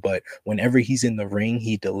too, but whenever he's in the ring,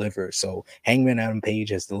 he delivers. So Hangman Adam Page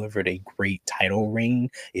has delivered a great title reign.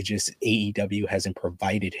 It just AEW hasn't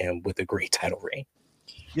provided him with a great title reign.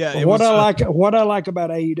 Yeah, what I like about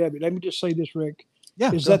AEW, let me just say this, Rick,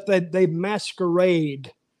 is that they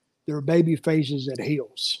masquerade their baby faces at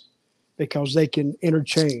heels, because they can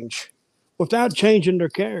interchange without changing their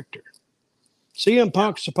character. CM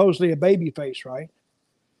Punk's supposedly a baby face, right?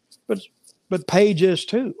 But Page is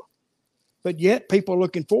too. But yet people are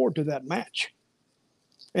looking forward to that match.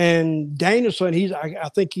 And Danielson, I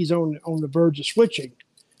think he's on the verge of switching.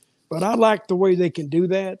 But I like the way they can do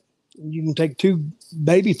that. You can take 2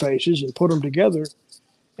 baby faces and put them together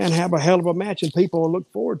and have a hell of a match, and people will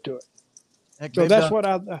look forward to it. Heck, so that's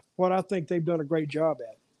what I think they've done a great job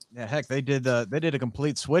at. Yeah, heck, they did a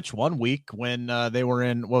complete switch one week when they were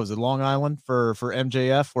in, what was it, Long Island for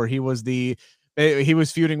MJF, where he was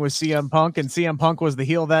feuding with CM Punk, and CM Punk was the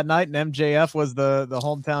heel that night, and MJF was the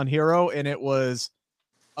hometown hero. And it was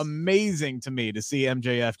amazing to me to see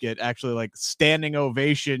MJF get actually like standing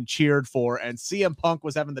ovation cheered for, and CM Punk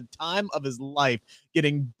was having the time of his life,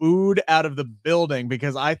 getting booed out of the building,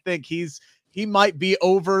 because I think he might be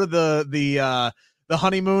over the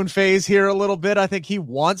honeymoon phase here a little bit. I think he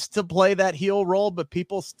wants to play that heel role, but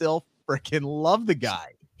people still freaking love the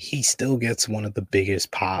guy. He still gets one of the biggest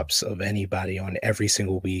pops of anybody on every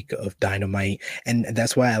single week of Dynamite. And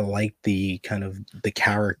that's why I like the kind of the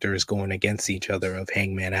characters going against each other of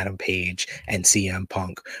Hangman Adam Page and CM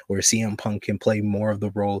Punk, where CM Punk can play more of the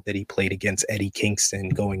role that he played against Eddie Kingston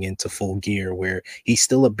going into Full Gear, where he's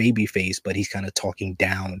still a babyface, but he's kind of talking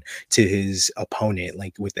down to his opponent.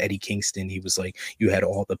 Like with Eddie Kingston, he was like, you had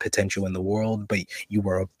all the potential in the world, but you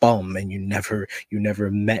were a bum, and you never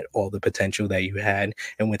met all the potential that you had.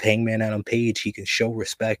 And with Hangman Adam Page, he can show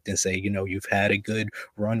respect and say, you've had a good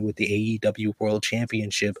run with the AEW World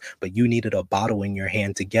Championship, but you needed a bottle in your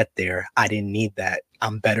hand to get there. I didn't need that.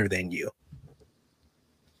 I'm better than you.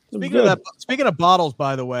 Speaking of bottles,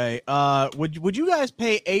 by the way, would you guys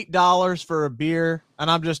pay $8 for a beer? And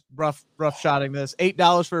I'm just rough shotting this,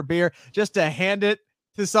 $8 for a beer just to hand it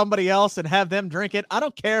to somebody else and have them drink it? I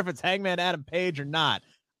don't care if it's Hangman Adam Page or not.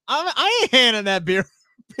 I ain't handing that beer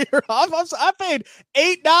off. I paid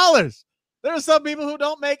 $8. There are some people who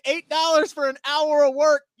don't make $8 for an hour of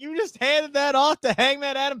work. You just handed that off to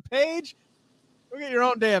Hangman Adam Page? Go get your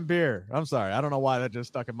own damn beer. I'm sorry. I don't know why that just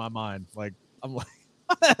stuck in my mind. Like, I'm like,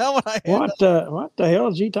 what the hell would I what the hell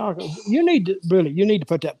is he talking? You need to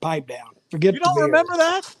put that pipe down. Forget. You don't remember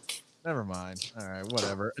that? Never mind. All right,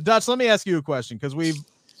 whatever. Dutch, let me ask you a question, because we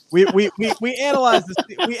analyzed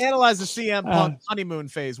the CM Punk honeymoon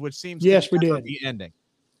phase, which seems we did be ending.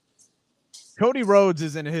 Cody Rhodes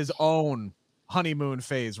is in his own honeymoon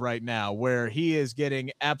phase right now, where he is getting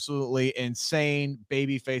absolutely insane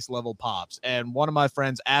babyface level pops. And one of my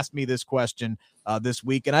friends asked me this question this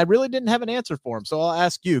week, and I really didn't have an answer for him. So I'll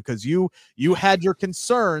ask you, because you had your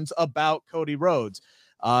concerns about Cody Rhodes.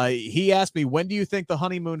 He asked me, when do you think the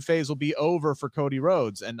honeymoon phase will be over for Cody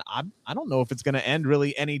Rhodes? And I don't know if it's going to end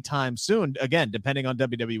really anytime soon. Again, depending on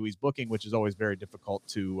WWE's booking, which is always very difficult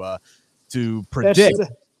to predict.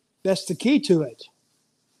 That's the key to it.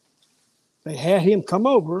 They had him come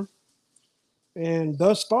over, and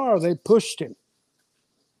thus far they pushed him.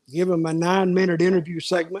 Give him a 9-minute interview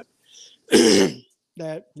segment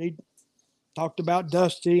that he talked about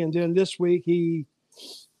Dusty, and then this week he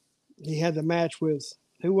had the match with,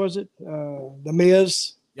 who was it? The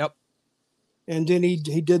Miz. Yep. And then he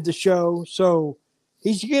did the show. So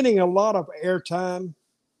he's getting a lot of airtime,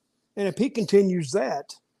 and if he continues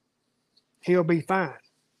that, he'll be fine.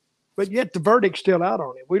 But yet the verdict's still out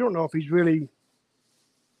on him. We don't know if he's really,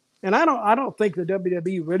 and I don't think the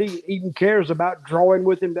WWE really even cares about drawing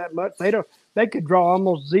with him that much. They could draw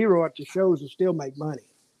almost zero at the shows and still make money.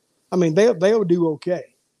 I mean, they'll do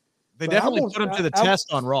okay. They definitely put him to the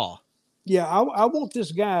test on Raw. Yeah, I want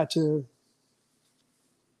this guy to.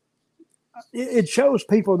 It shows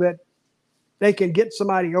people that they can get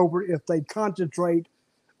somebody over if they concentrate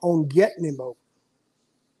on getting him over.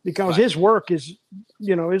 Because his work is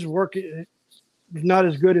not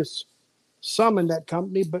as good as some in that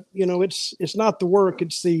company, but it's not the work,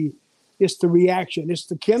 it's the reaction, it's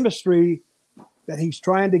the chemistry that he's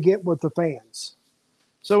trying to get with the fans.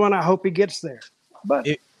 So, and I hope he gets there. But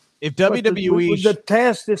if WWE, the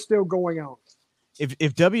test is still going on.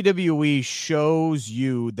 If WWE shows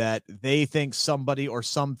you that they think somebody or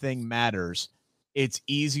something matters, it's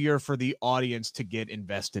easier for the audience to get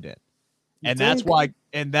invested in. And that's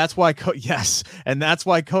why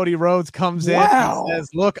Cody Rhodes comes in and says,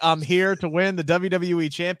 look, I'm here to win the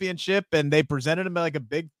WWE championship. And they presented him like a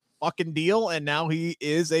big fucking deal. And now he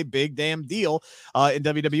is a big damn deal in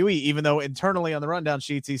WWE, even though internally on the rundown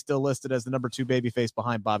sheets, he's still listed as the number 2 babyface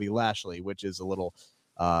behind Bobby Lashley, which is a little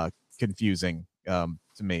confusing to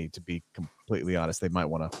me, to be completely honest. They might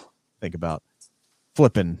want to think about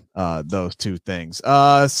flipping those two things.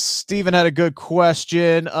 Steven had a good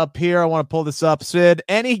question up here. I want to pull this up. Sid,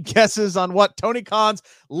 any guesses on what Tony Khan's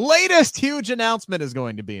latest huge announcement is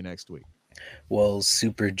going to be next week? Well,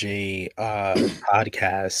 Super J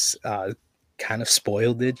podcast kind of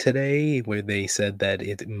spoiled it today, where they said that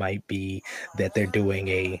it might be that they're doing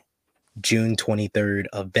a June 23rd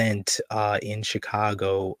event in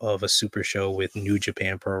Chicago of a super show with New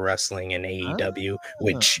Japan Pro Wrestling and AEW,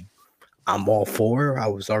 which I'm all for. I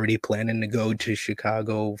was already planning to go to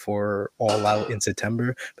Chicago for All Out in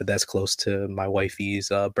September, but that's close to my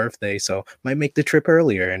wifey's birthday, so might make the trip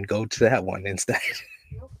earlier and go to that one instead.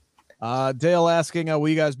 Dale asking, will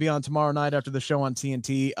you guys be on tomorrow night after the show on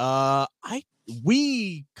TNT?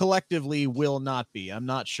 We collectively will not be. I'm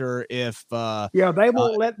not sure if they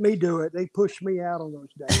won't let me do it. They push me out on those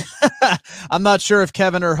days. I'm not sure if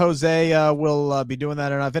Kevin or Jose will be doing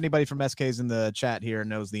that or not. If anybody from SK is in the chat here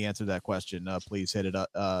knows the answer to that question, please hit it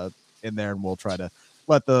up in there, and we'll try to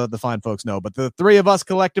let the fine folks know. But the three of us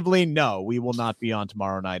collectively, no, we will not be on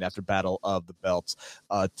tomorrow night after Battle of the Belts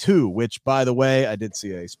 2, which, by the way, I did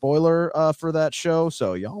see a spoiler for that show,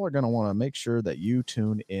 so y'all are going to want to make sure that you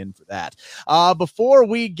tune in for that. Before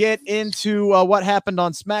we get into what happened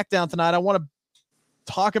on SmackDown tonight, I want to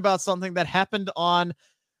talk about something that happened on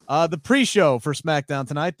the pre-show for SmackDown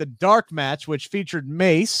tonight, the dark match, which featured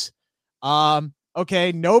Mace.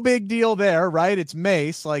 Okay, no big deal there, right? It's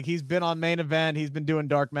Mace. Like, he's been on Main Event. He's been doing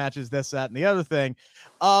dark matches, this, that, and the other thing.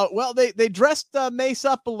 Well, they dressed Mace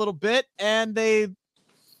up a little bit, and they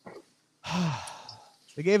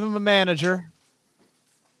gave him a manager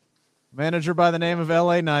by the name of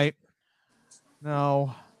LA Knight.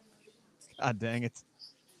 No. God dang it.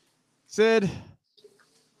 Sid,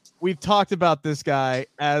 we've talked about this guy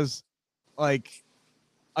as, like,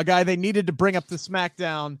 a guy they needed to bring up to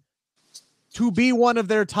SmackDown to be one of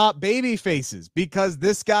their top baby faces, because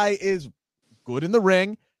this guy is good in the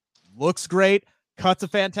ring, looks great, cuts a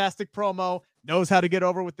fantastic promo, knows how to get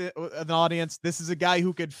over with an audience. This is a guy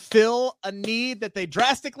who could fill a need that they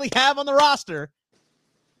drastically have on the roster.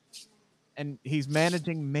 And he's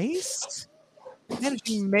managing Mace? Who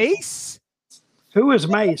is Mace?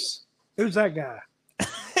 Who's that guy?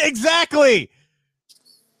 Exactly.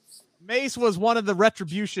 Mace was one of the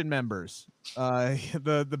Retribution members.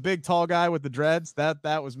 The big tall guy with the dreads,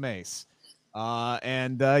 that was Mace.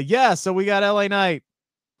 So we got LA Knight.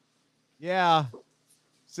 Yeah.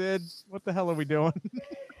 Sid, what the hell are we doing?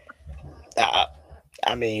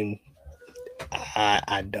 I mean,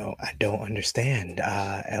 I don't understand.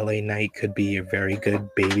 LA Knight could be a very good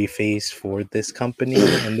baby face for this company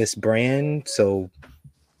and this brand. So,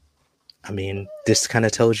 I mean, this kind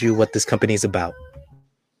of tells you what this company is about.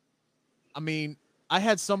 I mean, I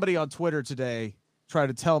had somebody on Twitter today try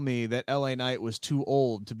to tell me that LA Knight was too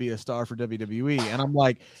old to be a star for WWE, and I'm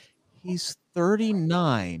like, he's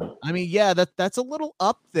 39. I mean, yeah, that's a little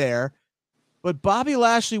up there, but Bobby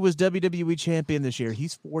Lashley was WWE champion this year.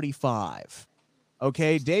 He's 45.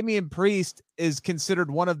 Okay, Damian Priest is considered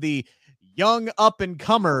one of the young up and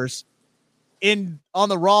comers on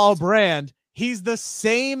the Raw brand. He's the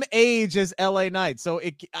same age as LA Knight, so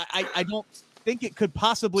I don't think it could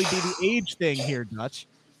possibly be the age thing here, Dutch.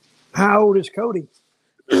 How old is Cody?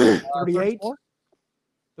 38?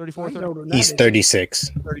 34, He's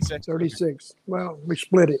 36. 36. 36. Well, we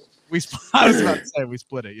split it. I was about to say we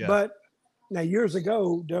split it, yeah. But now, years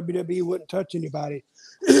ago, WWE wouldn't touch anybody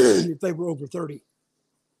if they were over 30.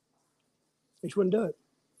 They just wouldn't do it.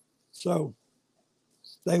 So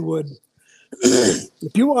they would,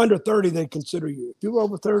 if you were under 30, they'd consider you. If you were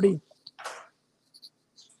over 30,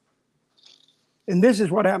 and this is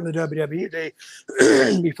what happened to WWE. They,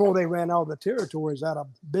 before they ran all the territories out of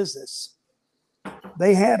business,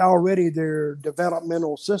 they had already their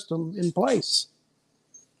developmental system in place.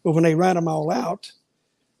 But when they ran them all out,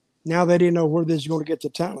 now they didn't know where they was going to get the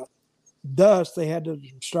talent. Thus, they had to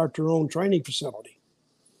start their own training facility,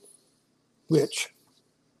 which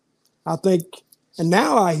I think, and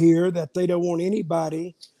now I hear that they don't want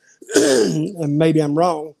anybody, and maybe I'm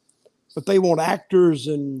wrong, but they want actors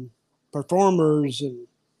and performers,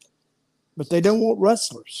 but they don't want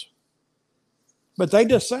wrestlers. But they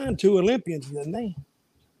just signed 2 Olympians, didn't they?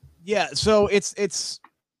 Yeah, so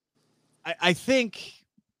I think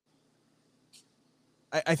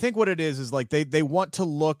what it is like they want to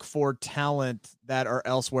look for talent that are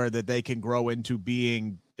elsewhere that they can grow into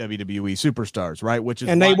being WWE superstars, right? Which is,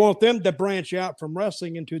 and they want them to branch out from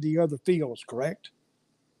wrestling into the other fields, correct?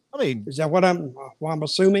 I mean, is that what I'm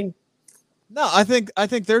assuming? No, I think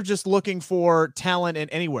they're just looking for talent in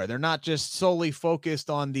anywhere. They're not just solely focused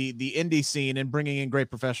on the indie scene and bringing in great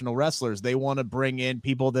professional wrestlers. They want to bring in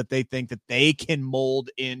people that they think that they can mold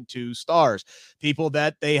into stars, people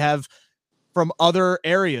that they have from other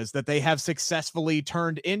areas that they have successfully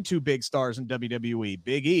turned into big stars in WWE.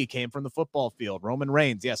 Big E came from the football field. Roman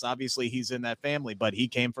Reigns, yes, obviously he's in that family, but he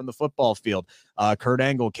came from the football field. Kurt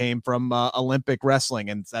Angle came from Olympic wrestling,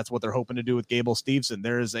 and that's what they're hoping to do with Gable Steveson.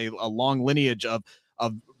 There is a long lineage of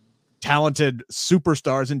talented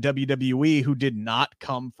superstars in WWE who did not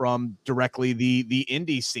come from directly the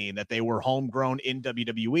indie scene, that they were homegrown in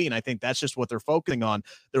WWE, and I think that's just what they're focusing on.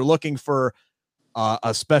 They're looking for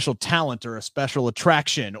a special talent or a special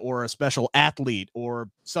attraction or a special athlete or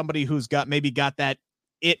somebody who's got that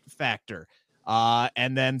it factor,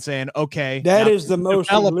 and then saying, okay, that is the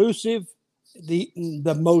most elusive,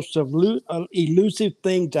 the most elusive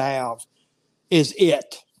thing to have is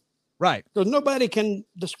it, right? Because nobody can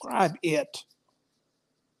describe it.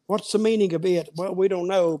 What's the meaning of it? Well, we don't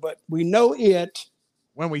know, but we know it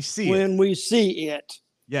when we see it.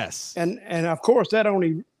 Yes, and of course that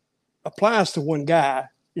only applies to one guy,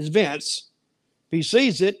 is Vince. If he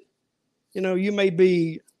sees it, you may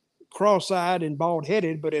be cross-eyed and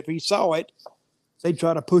bald-headed, but if he saw it, they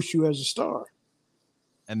try to push you as a star.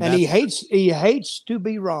 And he hates to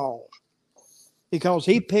be wrong, because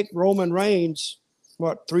he picked Roman Reigns,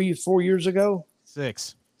 3-4 years ago?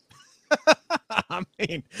 6. I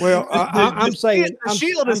mean, well, I'm saying the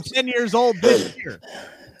Shield is 10 years old this year.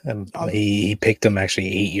 He picked him actually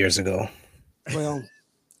 8 years ago. Well,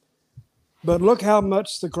 but look how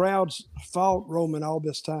much the crowds fought Roman all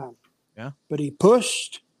this time. Yeah. But he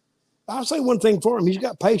pushed. I'll say one thing for him. He's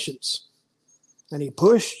got patience. And he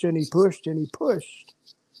pushed and he pushed and he pushed.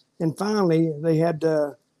 And finally, they had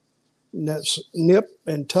to nip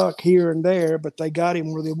and tuck here and there, but they got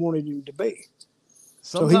him where they wanted him to be.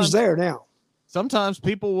 So he's there now. Sometimes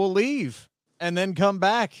people will leave and then come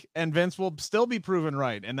back, and Vince will still be proven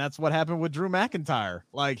right. And that's what happened with Drew McIntyre.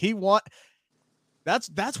 Like,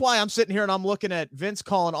 that's why I'm sitting here and I'm looking at Vince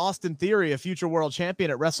calling Austin Theory a future world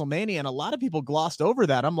champion at WrestleMania, and a lot of people glossed over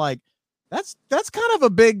that. I'm like, that's kind of a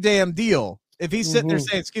big damn deal. If he's sitting there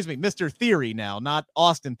saying, excuse me, Mr. Theory now, not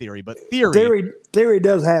Austin Theory, but Theory. Theory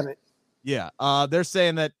does have it. Yeah. They're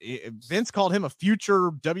saying that Vince called him a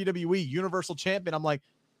future WWE Universal Champion. I'm like,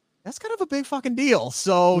 that's kind of a big fucking deal.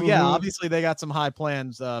 So yeah, obviously they got some high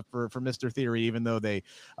plans for Mr. Theory, even though they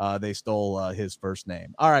stole his first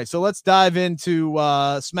name. All right, so let's dive into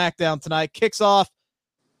SmackDown tonight. Kicks off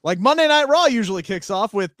Like Monday Night Raw usually kicks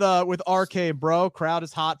off with RK Bro. Crowd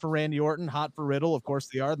is hot for Randy Orton, hot for Riddle. Of course,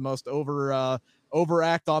 they are the most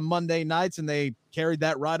overact on Monday nights, and they carried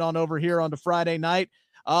that right on over here onto Friday night.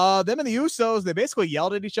 Them and the Usos, they basically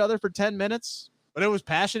yelled at each other for 10 minutes, but it was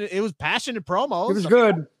passionate. It was passionate promos. It was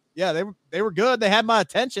good. Yeah, they were good. They had my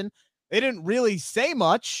attention. They didn't really say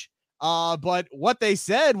much, but what they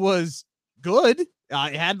said was good.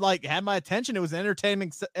 It had my attention. It was an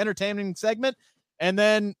entertaining segment. And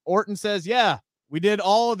then Orton says, yeah, we did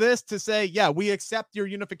all of this to say, yeah, we accept your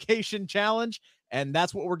unification challenge. And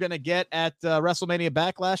that's what we're going to get at WrestleMania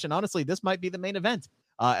Backlash. And honestly, this might be the main event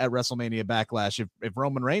at WrestleMania Backlash if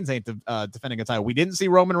Roman Reigns ain't defending a title. We didn't see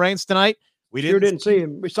Roman Reigns tonight. We didn't see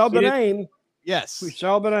him. We saw the name. Yes. We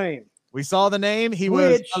saw the name. We saw the name. He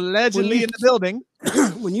was allegedly in the building.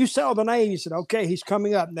 When you saw the name, you said, okay, he's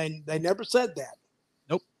coming up. And they never said that.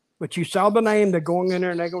 Nope. But you saw the name. They're going in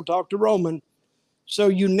there and they're going to talk to Roman. So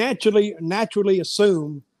you naturally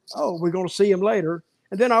assume, oh, we're going to see him later.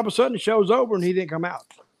 And then all of a sudden the show's over and he didn't come out.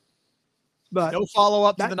 But no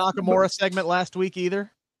follow-up to the Nakamura segment last week either?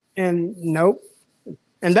 And nope.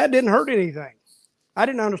 And that didn't hurt anything. I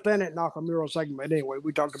didn't understand that Nakamura segment. Anyway,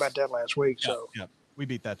 we talked about that last week. Yeah, we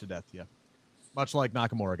beat that to death, yeah. Much like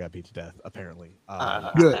Nakamura got beat to death, apparently.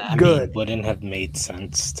 Good. I mean, wouldn't have made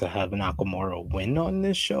sense to have Nakamura win on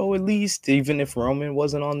this show, at least. Even if Roman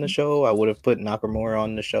wasn't on the show, I would have put Nakamura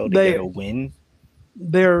on the show to get a win.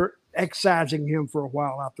 They're excising him for a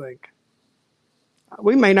while, I think.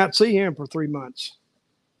 We may not see him for 3 months.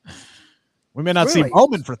 We may not see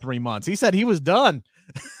Roman for 3 months. He said he was done.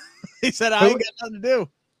 He said, I ain't got nothing to do.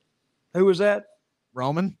 Who was that?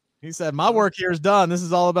 Roman. He said, my work here is done. This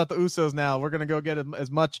is all about the Usos now. We're going to go get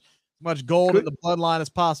as much gold in the bloodline as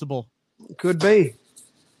possible. Could be.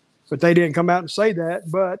 But they didn't come out and say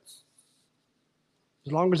that. But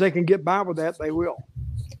as long as they can get by with that, they will.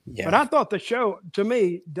 Yeah. But I thought the show, to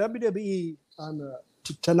me, WWE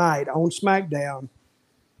tonight on SmackDown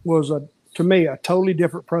was, to me, a totally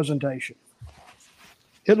different presentation.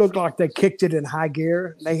 It looked like they kicked it in high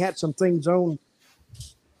gear. They had some things on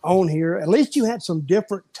here. At least you had some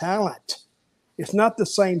different talent. It's not the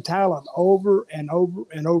same talent over and over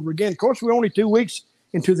and over again. Of course, we're only 2 weeks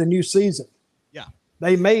into the new season. Yeah.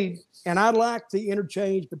 And I like the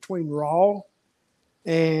interchange between Raw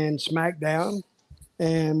and SmackDown.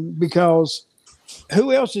 And because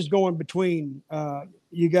who else is going between?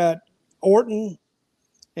 You got Orton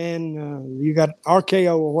and you got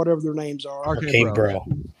RKO or whatever their names are. RK Bro.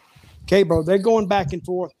 K-Bro. They're going back and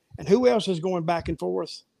forth. And who else is going back and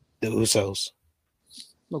forth? The Usos.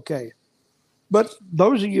 Okay. But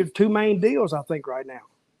those are your two main deals, I think, right now.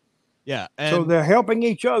 Yeah. So they're helping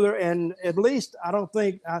each other. And at least I don't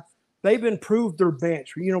think they've improved their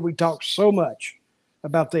bench. You know, we talk so much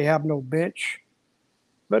about they have no bench.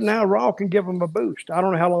 But now Raw can give them a boost. I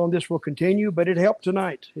don't know how long this will continue, but it helped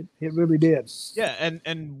tonight. It really did. Yeah,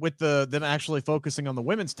 and with them actually focusing on the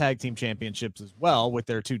women's tag team championships as well, with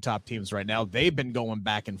their two top teams right now, they've been going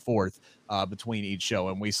back and forth between each show.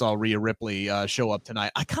 And we saw Rhea Ripley show up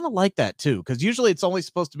tonight. I kind of like that too, because usually it's only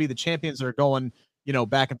supposed to be the champions that are going,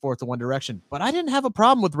 back and forth in one direction. But I didn't have a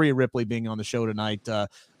problem with Rhea Ripley being on the show tonight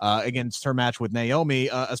against her match with Naomi,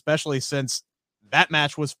 especially since that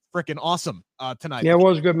match was freaking awesome tonight. Yeah, it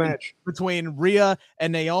was a good match. Between Rhea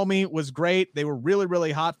and Naomi was great. They were really,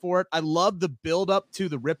 really hot for it. I love the build up to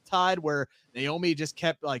the Riptide where Naomi just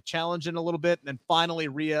kept challenging a little bit. And then finally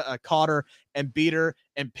Rhea caught her and beat her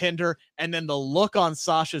and pinned her. And then the look on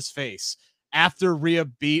Sasha's face after Rhea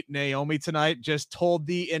beat Naomi tonight just told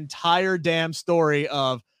the entire damn story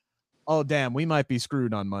of, oh, damn, we might be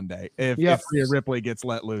screwed on Monday if Rhea Ripley gets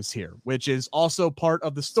let loose here, which is also part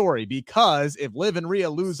of the story, because if Liv and Rhea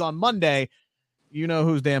lose on Monday, you know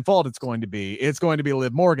whose damn fault it's going to be. It's going to be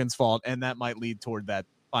Liv Morgan's fault, and that might lead toward that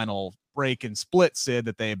final break and split, Sid,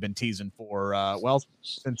 that they have been teasing for,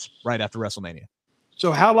 since right after WrestleMania.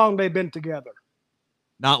 So how long they been together?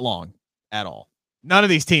 Not long at all. None of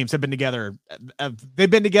these teams have been together. They've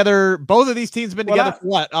been together. Both of these teams have been together for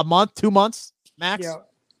what, a month, 2 months max? Yeah.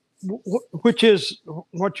 Which is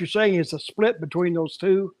what you're saying is a split between those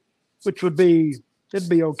two, which it'd be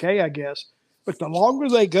okay, I guess. But the longer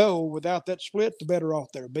they go without that split, the better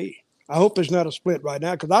off they'll be. I hope there's not a split right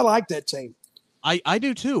now because I like that team. I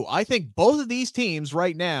do too. I think both of these teams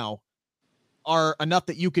right now are enough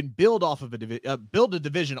that you can build off of build a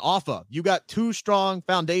division off of. You got two strong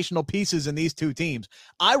foundational pieces in these two teams.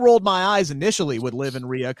 I rolled my eyes initially with Liv and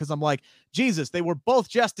Rhea because I'm like, Jesus, they were both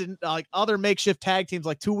just in other makeshift tag teams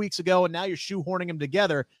 2 weeks ago, and now you're shoehorning them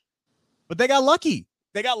together. But they got lucky.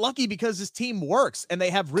 they got lucky because this team works and they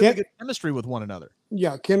have really good chemistry with one another.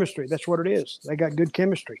 Yeah, chemistry. That's what it is. They got good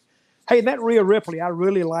chemistry. Hey, that Rhea Ripley, I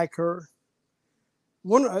really like her.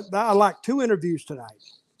 I like 2 interviews tonight.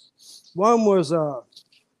 One was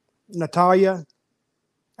Natalia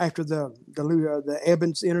after the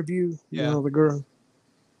Evans interview, the girl.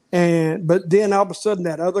 But then all of a sudden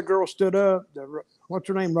that other girl stood up. What's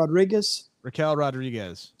her name? Raquel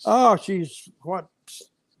Rodriguez. Oh, she's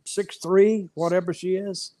 6'3", whatever she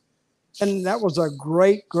is. And that was a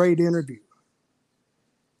great, great interview.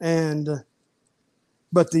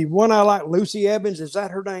 But the one I like, Lucy Evans, is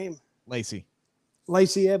that her name? Lacey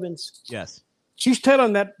Evans. Yes. She's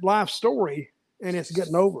telling that life story, and it's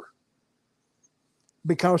getting over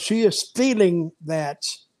because she is feeling that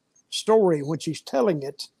story when she's telling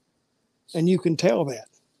it, and you can tell that.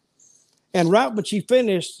 And right when she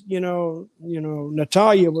finished,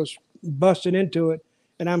 Natalia was busting into it,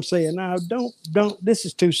 and I'm saying, no, don't. This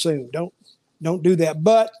is too soon. Don't do that.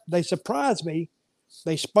 But they surprised me.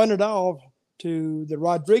 They spun it off to the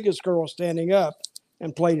Rodriguez girl standing up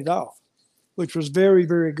and played it off, which was very,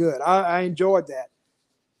 very good. I enjoyed that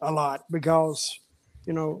a lot because,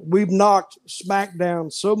 we've knocked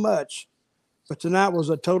SmackDown so much, but tonight was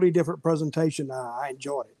a totally different presentation. I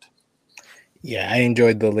enjoyed it. Yeah, I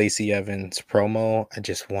enjoyed the Lacey Evans promo. I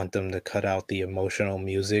just want them to cut out the emotional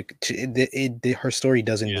music. Her story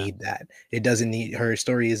doesn't need that. It doesn't need. Her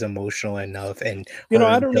story is emotional enough, and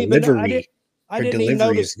I don't delivery. I didn't even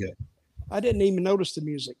notice. Is good. I didn't even notice the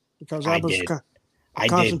music because I was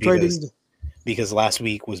concentrating. Because last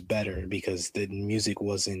week was better because the music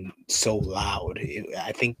wasn't so loud.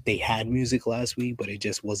 I think they had music last week, but it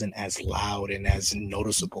just wasn't as loud and as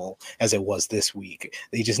noticeable as it was this week.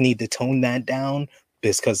 They just need to tone that down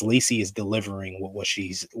because Lacey is delivering what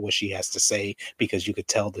she has to say, because you could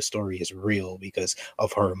tell the story is real because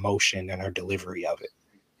of her emotion and her delivery of it.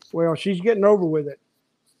 Well, she's getting over with it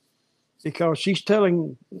because she's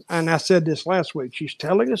telling, and I said this last week, she's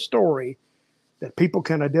telling a story that people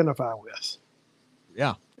can identify with.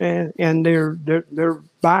 Yeah. And they're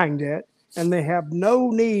buying that, and they have no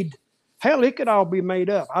need. Hell, it could all be made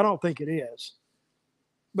up. I don't think it is.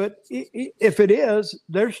 But if it is,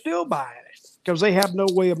 they're still buying it because they have no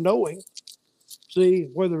way of knowing,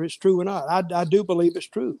 whether it's true or not. I do believe it's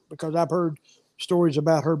true because I've heard stories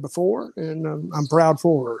about her before, and I'm proud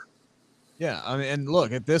for her. Yeah. I mean, and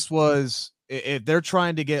look, if they're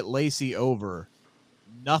trying to get Lacey over,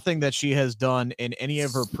 nothing that she has done in any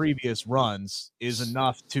of her previous runs is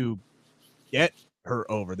enough to get her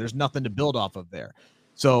over. There's nothing to build off of there.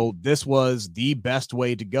 So this was the best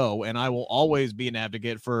way to go. And I will always be an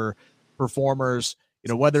advocate for performers,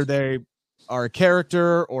 whether they are a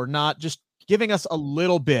character or not, just giving us a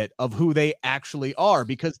little bit of who they actually are,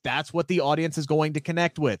 because that's what the audience is going to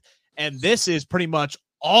connect with. And this is pretty much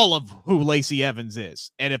all of who Lacey Evans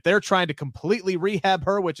is. And if they're trying to completely rehab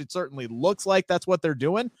her, which it certainly looks like that's what they're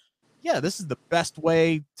doing, yeah, this is the best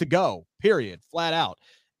way to go, period, flat out.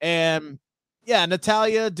 And yeah,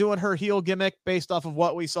 Natalia doing her heel gimmick based off of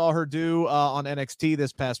what we saw her do on NXT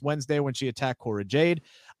this past Wednesday when she attacked Cora Jade.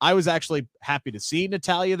 I was actually happy to see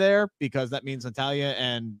Natalia there because that means Natalia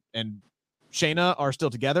and Shayna are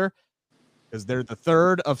still together, because they're the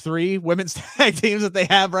third of 3 women's tag teams that they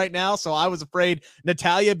have right now. So I was afraid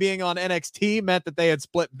Natalia being on NXT meant that they had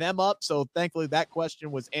split them up. So thankfully that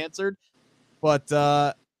question was answered. But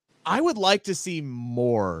I would like to see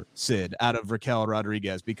more, Sid, out of Raquel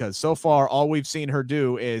Rodriguez, because so far all we've seen her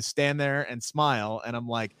do is stand there and smile. And I'm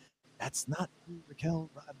like, that's not who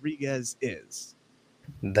Raquel Rodriguez is.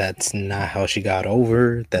 That's not how she got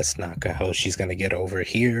over. That's not how she's going to get over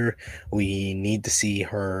here. We need to see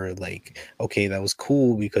her okay, that was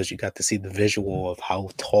cool because you got to see the visual of how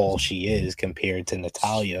tall she is compared to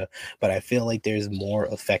Natalia. But I feel like there's more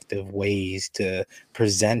effective ways to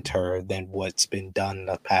present her than what's been done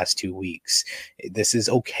the past 2 weeks. This is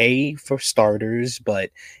okay for starters, but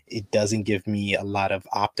it doesn't give me a lot of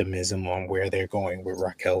optimism on where they're going with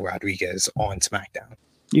Raquel Rodriguez on SmackDown.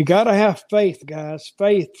 You got to have faith, guys.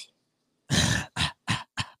 Faith.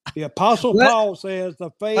 The Apostle Paul says the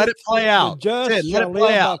faith. Let it play out. The just shall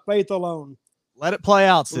live by faith alone. Let it play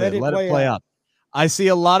out, Sid. Let it play out. I see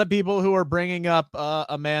a lot of people who are bringing up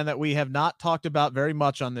a man that we have not talked about very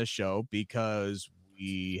much on this show because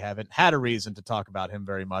we haven't had a reason to talk about him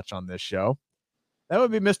very much on this show. That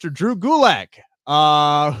would be Mr. Drew Gulak,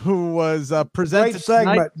 who was presented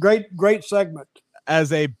Great segment.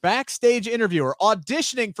 As a backstage interviewer,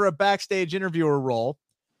 auditioning for a backstage interviewer role.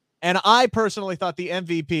 And I personally thought the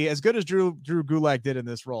MVP, as good as Drew Gulak did in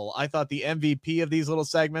this role, I thought the MVP of these little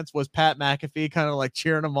segments was Pat McAfee, kind of like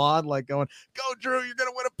cheering him on, like going, "Go, Drew! You're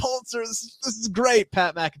gonna win a Pulitzer. This is great."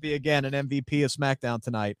 Pat McAfee again, an MVP of SmackDown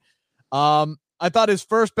tonight. I thought his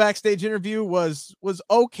first backstage interview was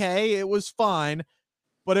okay. It was fine,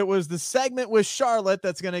 but it was the segment with Charlotte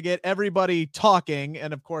that's going to get everybody talking,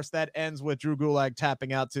 and of course that ends with Drew Gulak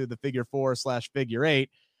tapping out to the figure 4/figure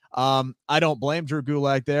 8. I don't blame Drew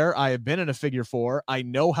Gulak there. I have been in a figure 4. I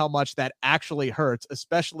know how much that actually hurts,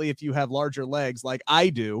 especially if you have larger legs like I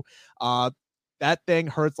do. That thing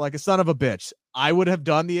hurts like a son of a bitch. I would have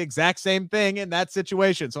done the exact same thing in that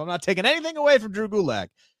situation. So I'm not taking anything away from Drew Gulak,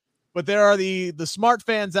 but there are the smart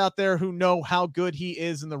fans out there who know how good he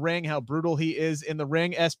is in the ring, how brutal he is in the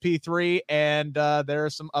ring, SP3. And there are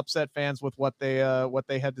some upset fans with what they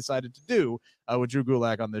had decided to do with Drew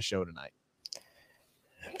Gulak on this show tonight.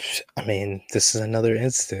 I mean, this is another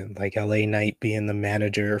instant, like LA Knight being the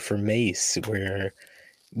manager for Mace, where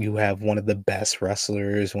you have one of the best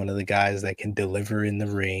wrestlers, one of the guys that can deliver in the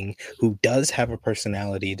ring, who does have a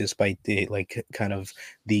personality despite the kind of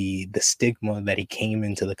the stigma that he came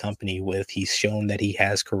into the company with. He's shown that he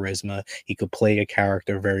has charisma. He could play a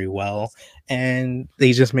character very well. And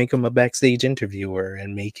they just make him a backstage interviewer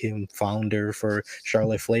and make him founder for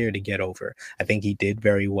Charlotte Flair to get over. I think he did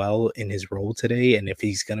very well in his role today. And if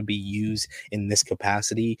he's going to be used in this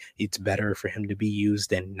capacity, it's better for him to be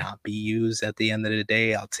used than not be used at the end of the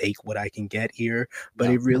day. I'll take what I can get here,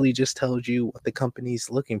 but it really just tells you what the company's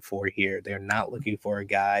looking for here. They're not looking for a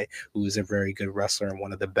guy who is a very good wrestler and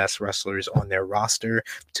one of the best wrestlers on their roster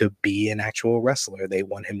to be an actual wrestler. They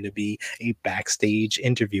want him to be a backstage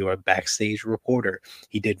interviewer, a backstage reporter.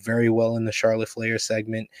 He did very well in the Charlotte Flair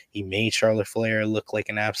segment. He made Charlotte Flair look like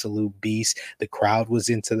an absolute beast. The crowd was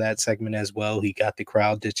into that segment as well. He got the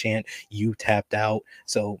crowd to chant, "You tapped out."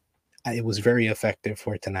 So it was very effective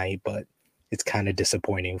for tonight, but it's kind of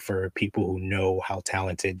disappointing for people who know how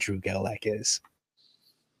talented Drew Gulak is.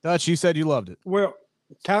 Dutch, you said you loved it. Well,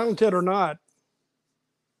 talented or not,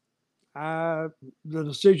 the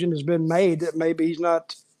decision has been made that maybe he's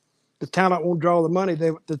not, the talent won't draw the money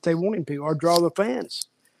that they want him to, or draw the fans.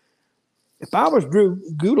 If I was Drew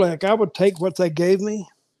Gulak, I would take what they gave me.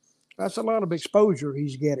 That's a lot of exposure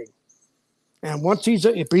he's getting. And once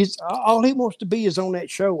if he's all he wants to be is on that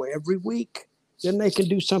show every week, then they can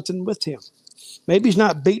do something with him. Maybe he's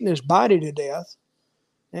not beating his body to death,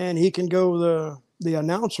 and he can go the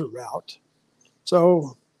announcer route.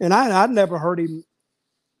 So, and I'd never heard him.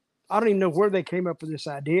 I don't even know where they came up with this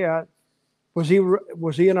idea. Was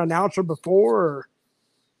he an announcer before, or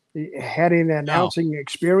had an announcing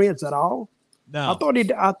experience at all? No. I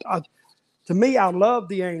thought to me, I love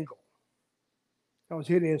the angle because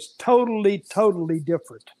it is totally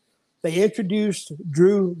different. They introduced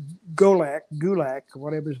Drew Gulak,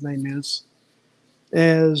 whatever his name is,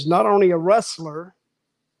 as not only a wrestler,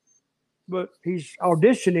 but he's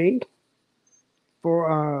auditioning for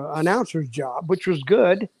an announcer's job, which was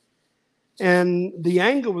good. And the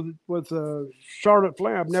angle with Charlotte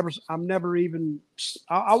Flair, I would never even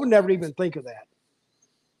think of that.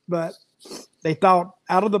 But they thought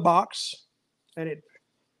out of the box, and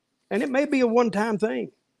it may be a one-time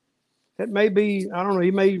thing. It may be, I don't know,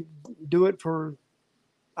 he may do it for,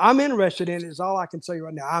 I'm interested in it is all I can say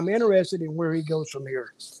right now. I'm interested in where he goes from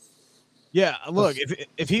here. Yeah, look,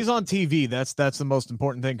 if he's on TV, that's the most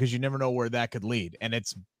important thing, because you never know where that could lead. And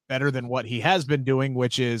it's better than what he has been doing,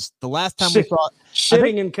 which is the last time we saw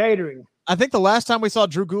sitting and catering. I think the last time we saw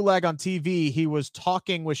Drew Gulak on TV, he was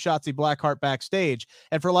talking with Shotzi Blackheart backstage.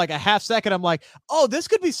 And for like a half second, I'm like, oh, this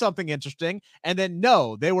could be something interesting. And then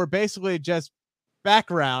no, they were basically just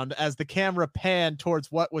background as the camera panned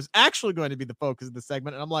towards what was actually going to be the focus of the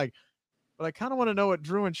segment. And I'm like, but I kind of want to know what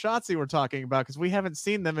Drew and Shotzi were talking about, because we haven't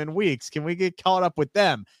seen them in weeks. Can we get caught up with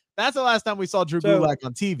them? That's the last time we saw Drew Gulak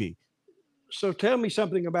on TV. So tell me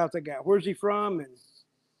something about the guy. Where's he from? And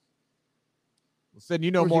Sid,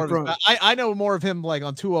 you know more of him. I know more of him like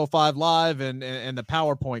on 205 Live and the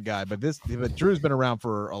PowerPoint guy, but Drew's been around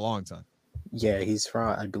for a long time. Yeah,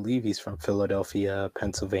 I believe he's from Philadelphia,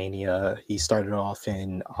 Pennsylvania. He started off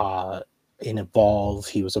in Evolve.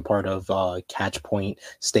 He was a part of Catchpoint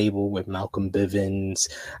stable with Malcolm Bivens,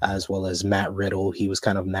 as well as Matt Riddle. He was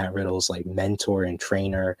kind of Matt Riddle's like mentor and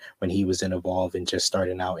trainer when he was in Evolve and just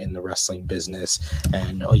starting out in the wrestling business.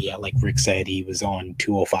 And like Rick said, he was on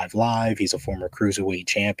 205 Live. He's a former cruiserweight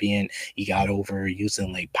champion. He got over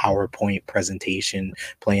using like PowerPoint presentation,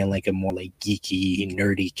 playing like a more like geeky,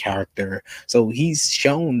 nerdy character. So he's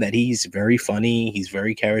shown that he's very funny. He's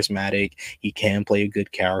very charismatic. He can play a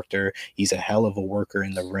good character. He's a hell of a worker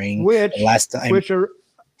in the ring.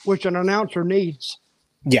 which an announcer needs.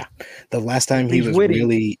 Yeah, the last time he He's was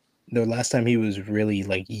witty. really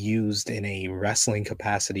like used in a wrestling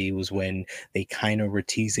capacity was when they kind of were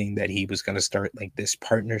teasing that he was going to start like this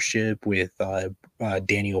partnership with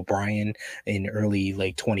Daniel Bryan in early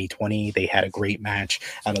like 2020. They had a great match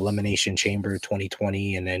at Elimination Chamber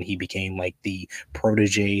 2020, and then he became like the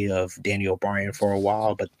protege of Daniel Bryan for a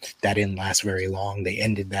while, but that didn't last very long. They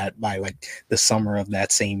ended that by like the summer of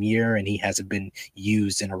that same year, and he hasn't been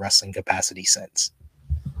used in a wrestling capacity since.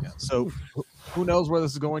 Yeah, so who knows where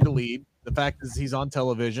this is going to lead? The fact is he's on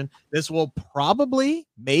television. This will probably,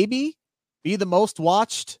 maybe, be the most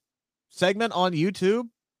watched segment on YouTube.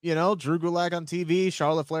 You know, Drew Gulak on TV,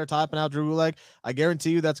 Charlotte Flair typing out Drew Gulak. I guarantee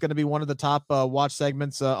you that's going to be one of the top watch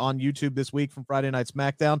segments on YouTube this week from Friday Night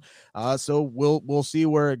SmackDown. So we'll see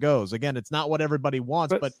where it goes. Again, it's not what everybody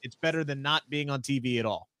wants, but it's better than not being on TV at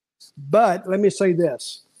all. But let me say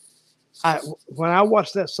this. When I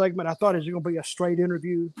watched that segment, I thought it was going to be a straight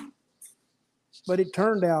interview, but it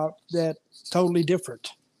turned out that totally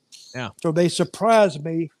different. Yeah. So they surprised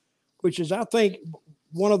me, which is, I think,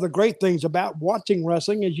 one of the great things about watching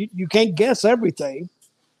wrestling is you can't guess everything.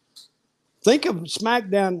 Think of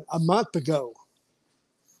SmackDown a month ago.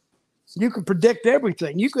 You could predict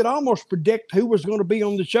everything. You could almost predict who was going to be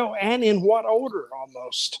on the show and in what order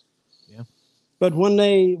almost. Yeah. But when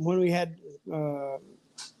we had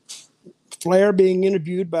Flair being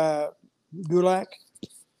interviewed by Gulak,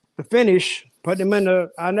 the finish, putting him in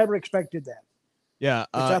I never expected that. Yeah.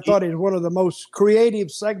 Which I thought is one of the most creative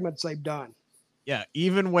segments they've done. Yeah,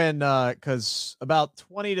 even when, because about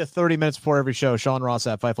 20 to 30 minutes before every show, Sean Ross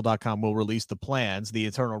at Fightful.com will release the plans, the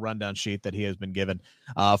eternal rundown sheet that he has been given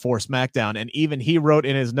for SmackDown. And even he wrote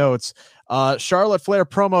in his notes, Charlotte Flair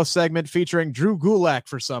promo segment featuring Drew Gulak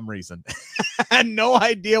for some reason. I had no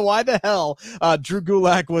idea why the hell Drew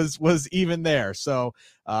Gulak was even there. So,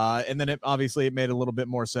 and then it made a little bit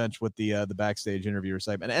more sense with the backstage interviewer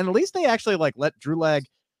segment. And at least they actually let Drew Gulak.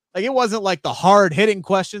 Like, it wasn't like the hard hitting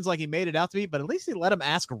questions like he made it out to be, but at least he let him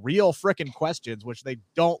ask real freaking questions, which they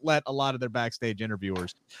don't let a lot of their backstage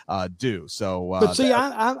interviewers do. So, but see,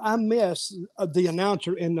 I miss the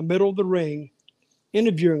announcer in the middle of the ring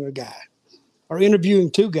interviewing a guy or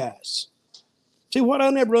interviewing two guys. See, what I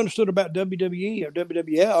never understood about WWE or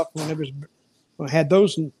WWF when had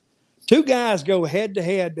those two guys go head to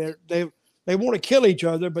head. They want to kill each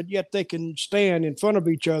other, but yet they can stand in front of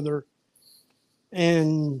each other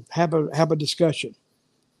and have a discussion.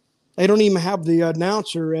 They don't even have the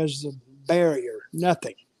announcer as the barrier,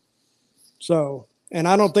 nothing. So, and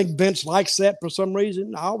I don't think Vince likes that for some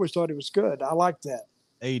reason. I always thought it was good. I like that.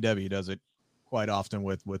 AEW does it quite often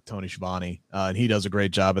with Tony Schiavone, and he does a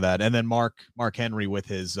great job of that. And then Mark Henry with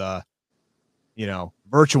his, virtual.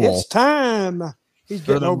 It's time. He's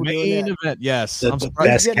getting over the main event. Yes, I'm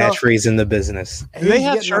surprised. Best catchphrase in the business. Do they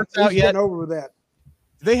have shirts out yet? Over with that.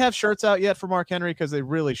 Do they have shirts out yet for Mark Henry? Because they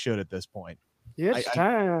really should at this point. It's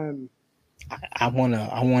time. I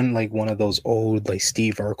want like one of those old like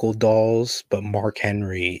Steve Urkel dolls, but Mark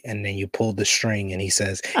Henry, and then you pull the string and he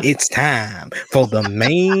says, "It's time for the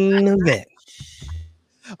main event."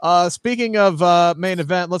 Speaking of main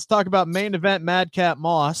event, let's talk about main event Madcap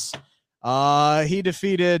Moss. He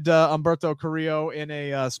defeated Humberto Carrillo in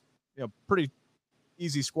a pretty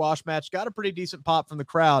easy squash match. Got a pretty decent pop from the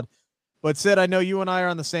crowd. But Sid, I know you and I are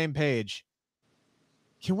on the same page.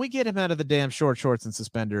 Can we get him out of the damn short shorts and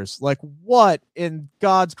suspenders? Like, what in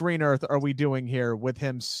God's green earth are we doing here with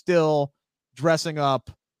him still dressing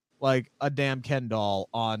up like a damn Ken doll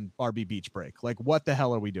on Barbie Beach Break? Like, what the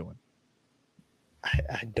hell are we doing?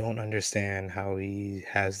 I don't understand how he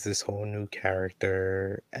has this whole new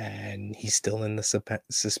character and he's still in the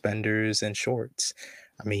suspenders and shorts.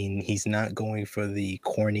 I mean, he's not going for the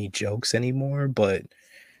corny jokes anymore, but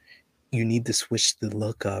you need to switch the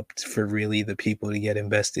look up for really the people to get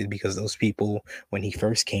invested, because those people, when he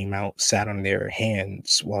first came out, sat on their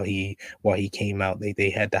hands while he came out. They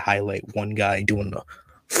had to highlight one guy doing the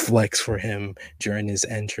flex for him during his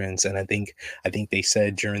entrance, and I think they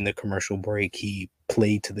said during the commercial break he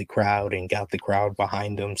played to the crowd and got the crowd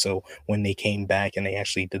behind him. So when they came back and they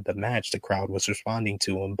actually did the match, the crowd was responding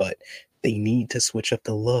to him. But they need to switch up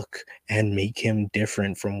the look and make him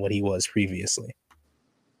different from what he was previously.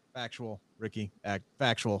 Factual, Ricky.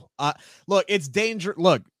 Factual. Look, it's dangerous.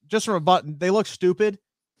 Look, just from a button, they look stupid,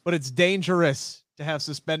 but it's dangerous to have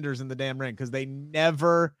suspenders in the damn ring because they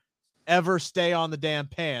never, ever stay on the damn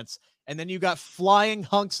pants. And then you got flying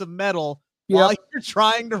hunks of metal while you're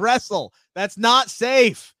trying to wrestle. That's not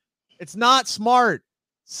safe. It's not smart.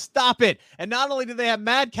 Stop it. And not only do they have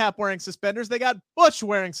Madcap wearing suspenders, they got Butch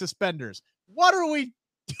wearing suspenders. What are we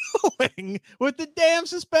doing with the damn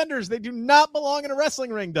suspenders? They do not belong in a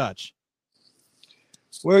wrestling ring, Dutch.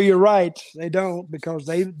 Well, you're right. They don't, because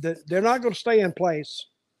they're not going to stay in place,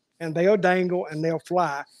 and they'll dangle and they'll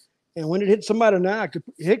fly. And when it hits somebody in the eye,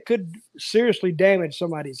 it could seriously damage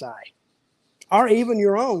somebody's eye, or even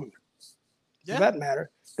your own, for that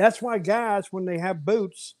matter. That's why guys, when they have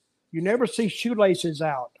boots, you never see shoelaces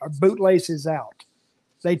out or bootlaces out.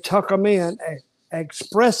 They tuck them in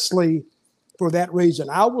expressly for that reason.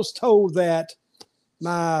 I was told that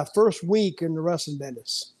my first week in the wrestling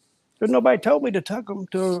business. Because nobody told me to tuck them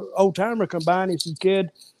to old timer combine. He said, kid,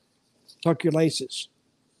 tuck your laces.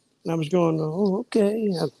 And I was going, oh,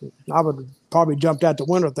 okay. I would have probably jumped out the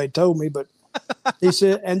window if they told me, but he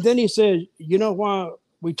said, and then he said, you know why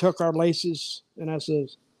we tuck our laces? And I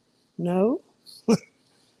says, no.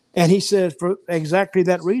 And he said, for exactly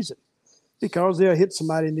that reason, because they'll hit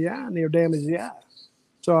somebody in the eye and they'll damage the eye.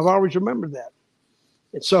 So I've always remembered that.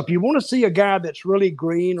 And so if you want to see a guy that's really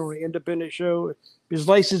green on an independent show, if his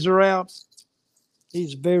laces are out,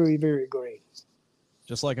 he's very, very green.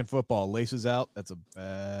 Just like in football, laces out. That's a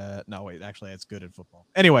bad. No, wait, actually, that's good in football.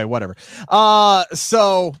 Anyway, whatever.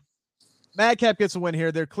 So Madcap gets a win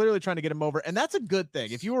here. They're clearly trying to get him over, and that's a good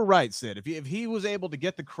thing. If you were right, Sid, if he was able to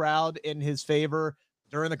get the crowd in his favor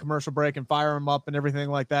during the commercial break and fire him up and everything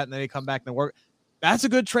like that, and then he come back and work, that's a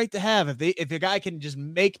good trait to have. If a guy can just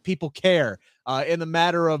make people care in the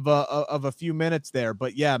matter of a few minutes there.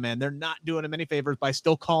 But yeah, man, they're not doing him any favors by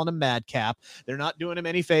still calling him Madcap. They're not doing him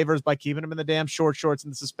any favors by keeping him in the damn short shorts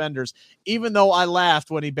and the suspenders. Even though I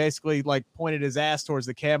laughed when he basically like pointed his ass towards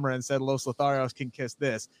the camera and said, "Los Lotharios can kiss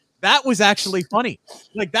this." That was actually funny.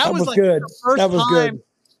 Like that was like good. The first that was time good.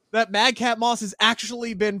 that Madcap Moss has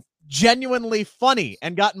actually been genuinely funny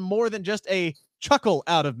and gotten more than just a chuckle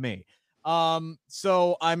out of me.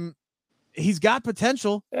 So he's got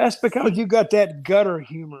potential. That's because you got that gutter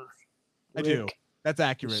humor. I Rick. do. That's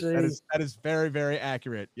accurate. See? That is very, very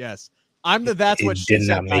accurate. Yes. I'm the that's what It she did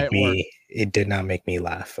said not guy make at work. me. It did not make me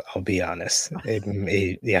laugh. I'll be honest.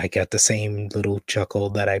 I got the same little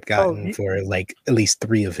chuckle that I've gotten for like at least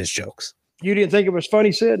 3 of his jokes. You didn't think it was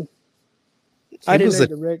funny, Sid? I didn't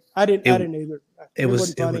either, Rick. I didn't either. It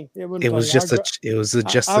wasn't funny. It was just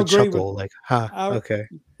a chuckle. Like, okay.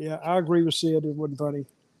 Yeah, I agree with Sid. It wasn't funny.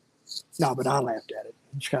 No, but I laughed at it.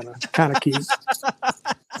 It's kind of cute.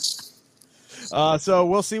 So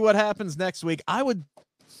we'll see what happens next week. I would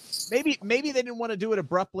maybe they didn't want to do it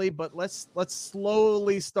abruptly, but let's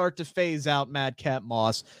slowly start to phase out Madcap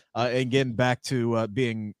Moss and get back to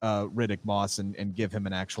being Riddick Moss and give him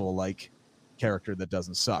an actual like character that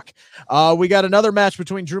doesn't suck. We got another match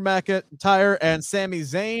between Drew McIntyre and Sami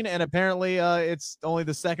Zayn, and apparently it's only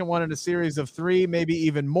the second one in a series of 3, maybe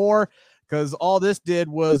even more, because all this did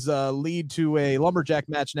was lead to a lumberjack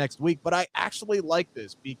match next week. But I actually like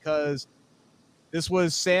this because this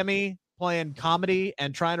was Sami playing comedy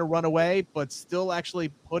and trying to run away, but still actually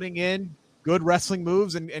putting in good wrestling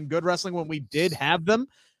moves and good wrestling when we did have them.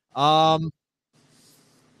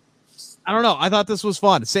 I don't know. I thought this was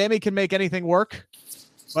fun. Sami can make anything work,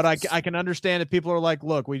 but I can understand if people are like,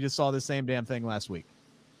 look, we just saw the same damn thing last week.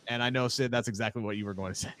 And I know, Sid, that's exactly what you were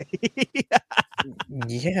going to say.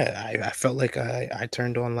 Yeah, I felt like I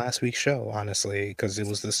turned on last week's show, honestly, because it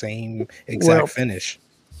was the same exact finish.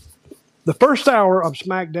 The first hour of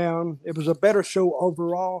SmackDown, it was a better show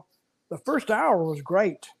overall. The first hour was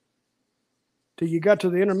great till you got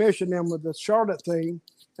to the intermission then with the Charlotte thing,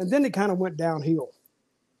 and then it kind of went downhill.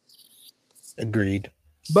 Agreed.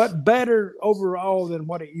 But better overall than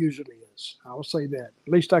what it usually is. I will say that.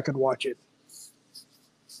 At least I could watch it.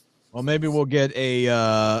 Well, maybe we'll get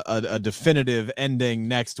a definitive ending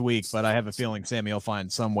next week, but I have a feeling Sami will find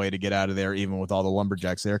some way to get out of there, even with all the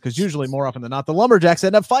lumberjacks there, because usually, more often than not, the lumberjacks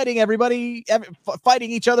end up fighting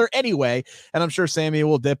fighting each other anyway. And I'm sure Sami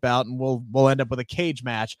will dip out, and we'll end up with a cage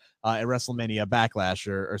match at WrestleMania Backlash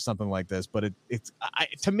or something like this. But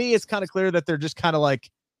to me, it's kind of clear that they're just kind of like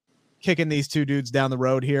kicking these two dudes down the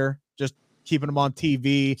road here, just keeping them on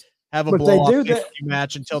TV. Have a blow-off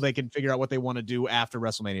match until they can figure out what they want to do after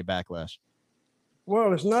WrestleMania Backlash.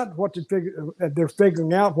 Well, it's not what to figure. They're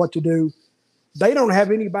figuring out what to do. They don't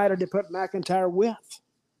have anybody to put McIntyre with.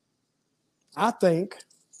 I think,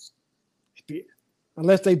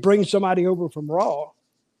 unless they bring somebody over from Raw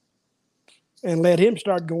and let him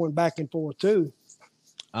start going back and forth too.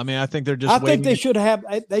 I mean, I think they're just. I think they should have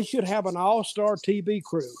an all-star TV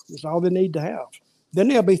crew. That's all they need to have. Then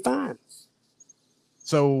they'll be fine.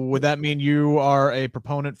 So would that mean you are a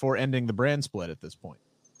proponent for ending the brand split at this point?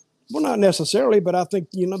 Well, not necessarily, but I think,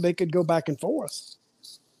 they could go back and forth.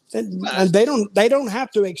 And they don't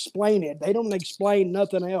have to explain it. They don't explain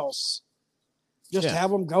nothing else. Just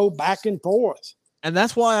have them go back and forth. And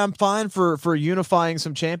that's why I'm fine for unifying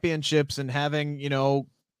some championships and having,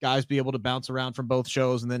 guys be able to bounce around from both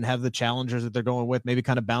shows, and then have the challengers that they're going with maybe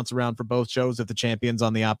kind of bounce around for both shows if the champion's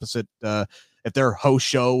on the opposite, if their host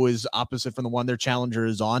show is opposite from the one their challenger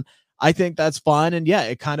is on. I think that's fine. And yeah,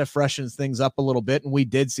 it kind of freshens things up a little bit. And we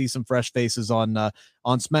did see some fresh faces on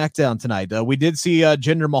SmackDown tonight. We did see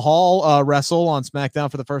Jinder Mahal wrestle on SmackDown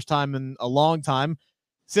for the first time in a long time.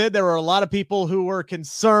 Sid, there were a lot of people who were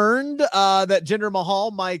concerned that Jinder Mahal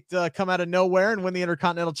might come out of nowhere and win the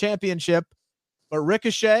Intercontinental Championship. But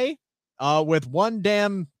Ricochet, with one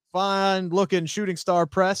damn fine-looking shooting star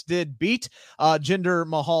press, did beat Jinder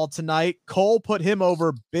Mahal tonight. Cole put him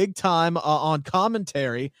over big time on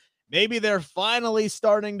commentary. Maybe they're finally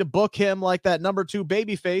starting to book him like that number 2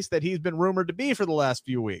 babyface that he's been rumored to be for the last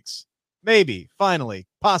few weeks. Maybe, finally,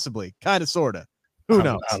 possibly, kind of, sort of. Who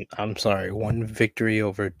knows? I'm sorry. One victory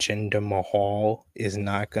over Jinder Mahal is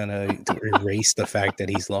not going to erase the fact that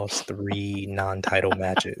he's lost 3 non-title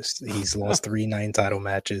matches. He's lost 3 non-title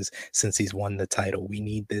matches since he's won the title. We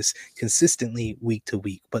need this consistently week to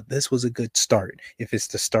week. But this was a good start. If it's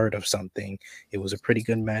the start of something, it was a pretty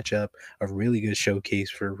good matchup, a really good showcase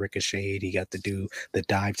for Ricochet. He got to do the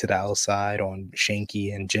dive to the outside on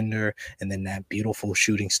Shanky and Jinder, and then that beautiful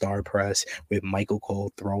shooting star press with Michael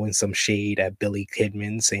Cole throwing some shade at Billy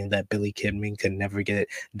Kidman, saying that Billy Kidman could never get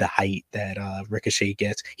the height that Ricochet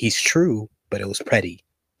gets. He's true, but it was petty.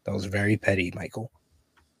 That was very petty, Michael.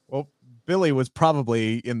 Well, Billy was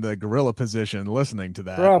probably in the gorilla position listening to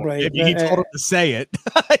that. Probably. Maybe he told him to say it,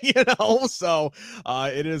 so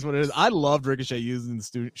it is what it is. I loved Ricochet using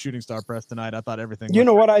the shooting star press tonight. I thought everything. You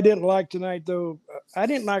know what I didn't like tonight, though? I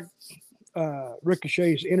didn't like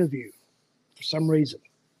Ricochet's interview for some reason.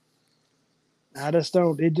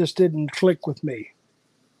 It just didn't click with me.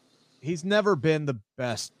 He's never been the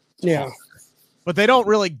best. Yeah. Talker, but they don't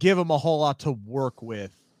really give him a whole lot to work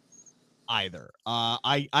with either.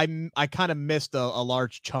 I kind of missed a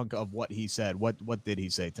large chunk of what he said. What did he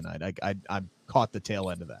say tonight? I caught the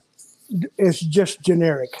tail end of that. It's just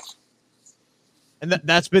generic. And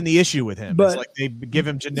that's been the issue with him. But it's like they give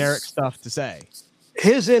him generic stuff to say.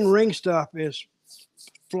 His in-ring stuff is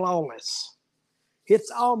flawless.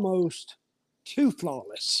 It's almost too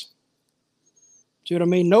flawless. Do you know what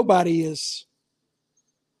I mean? Nobody is.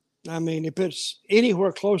 I mean, if it's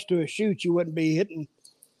anywhere close to a shoot, you wouldn't be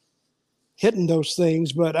hitting those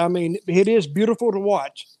things. But I mean, it is beautiful to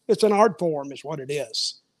watch. It's an art form, is what it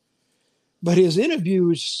is. But his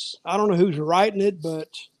interviews, I don't know who's writing it,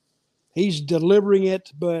 but he's delivering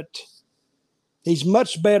it. But he's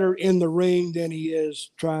much better in the ring than he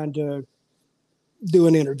is trying to do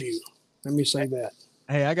an interview. Let me say that.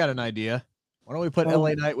 Hey, I got an idea. Why don't we put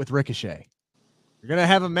LA Knight with Ricochet? You're going to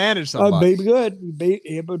have him manage somebody. Oh, be good.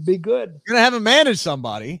 It would be good. You're going to have him manage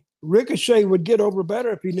somebody. Ricochet would get over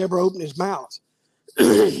better if he never opened his mouth.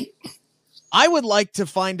 I would like to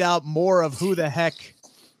find out more of who the heck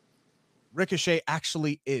Ricochet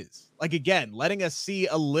actually is. Like, again, letting us see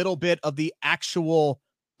a little bit of their actual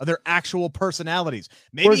personalities.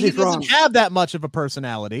 Maybe he doesn't have that much of a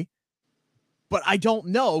personality, but I don't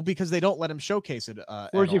know because they don't let him showcase it.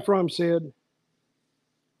 Where's he from, Sid?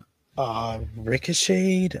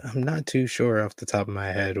 Ricochet, I'm not too sure off the top of my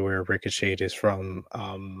head where Ricochet is from.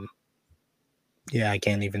 I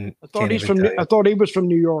can't even. I thought he was from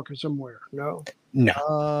New York or somewhere. No.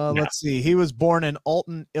 Let's see. He was born in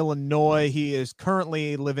Alton, Illinois. He is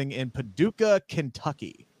currently living in Paducah,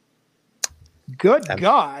 Kentucky. Good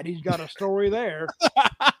God, he's got a story there.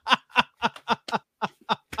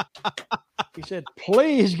 He said,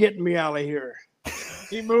 "Please get me out of here."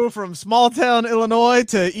 He moved from small town Illinois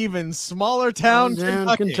to even smaller town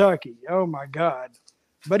Kentucky. Oh my God!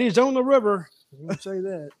 But he's on the river. I won't say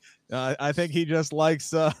that. I think he just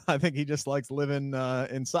likes. I think he just likes living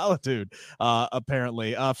in solitude.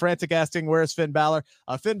 Apparently, Frantic asking, "Where's Finn Balor?"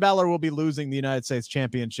 Finn Balor will be losing the United States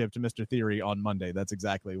Championship to Mr. Theory on Monday. That's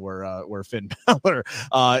exactly where Finn Balor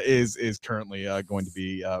is currently going to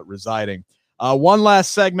be residing. One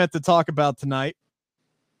last segment to talk about tonight.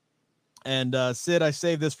 And Sid, I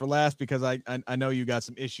saved this for last because I know you got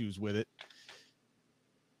some issues with it.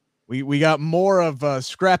 We got more of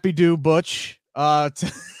Scrappy Doo Butch.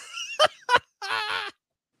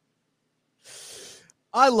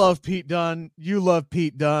 I love Pete Dunne. You love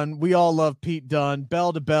Pete Dunne. We all love Pete Dunne.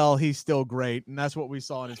 Bell to bell, he's still great, and that's what we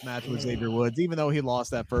saw in his match with Xavier Woods, even though he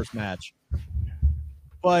lost that first match.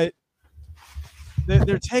 But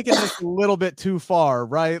they're taking this a little bit too far,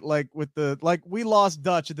 right? Like we lost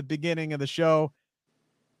Dutch at the beginning of the show.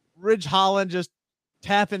 Ridge Holland just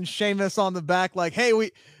tapping Sheamus on the back, like,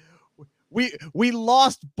 "Hey, We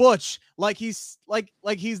lost Butch like he's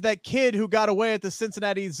that kid who got away at the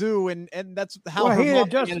Cincinnati Zoo, and that's how Well, her he mom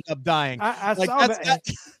had just ended up dying. I Like, saw that.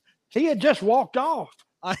 He had just walked off.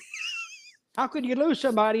 I- How could you lose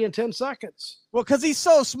somebody in 10 seconds? Well, because he's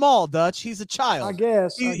so small, Dutch. He's a child. I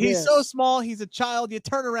guess. He's so small. He's a child. You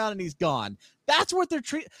turn around and he's gone. That's what they're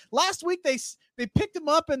treating. Last week they picked him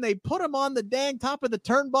up and they put him on the dang top of the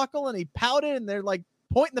turnbuckle and he pouted and they're like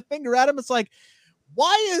pointing the finger at him. It's like,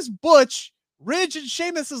 why is Butch Ridge and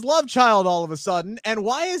Sheamus's love child all of a sudden? And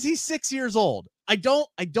why is he 6 years old? I don't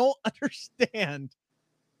understand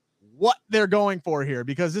what they're going for here,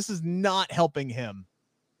 because this is not helping him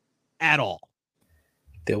at all.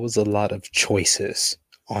 There was a lot of choices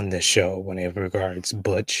on the show when it regards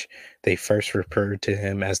Butch. They first referred to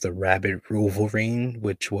him as the Rabbit Wolverine,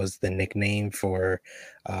 which was the nickname for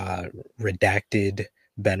redacted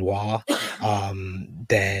Benoit.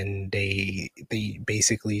 Then they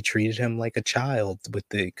basically treated him like a child with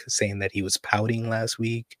saying that he was pouting last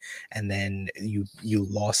week, and then you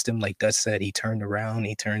lost him. Like Dutch said, he turned around,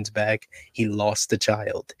 he turns back, he lost the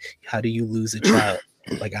child. How do you lose a child?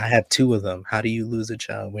 Like, I have two of them. How do you lose a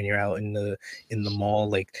child when you're out in the mall?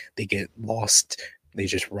 Like, they get lost, they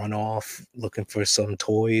just run off looking for some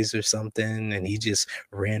toys or something, and he just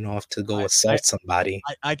ran off to go assault somebody.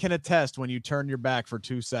 I can attest, when you turn your back for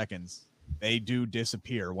 2 seconds, they do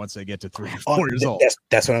disappear once they get to 3 or 4 years old.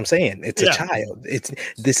 That's what I'm saying. It's a child.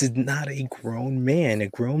 This is not a grown man. A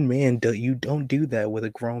grown man, you don't do that with a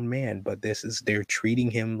grown man. But they're treating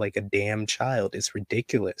him like a damn child. It's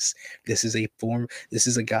ridiculous. This is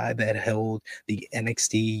a guy that held the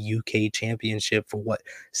NXT UK championship for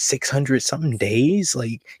 600 something days.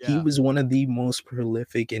 Like, he was one of the most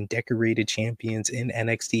prolific and decorated champions in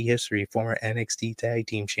NXT history. Former NXT tag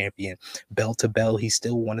team champion, bell to bell. He's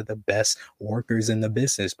still one of the best workers in the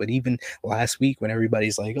business. But even last week, when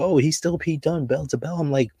everybody's like, oh, he's still Pete Dunne, bell to bell,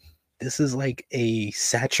 I'm like, this is like a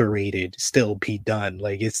saturated still Pete Dunne.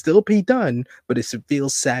 Like, it's still Pete Dunne, but it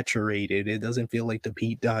feels saturated. It doesn't feel like the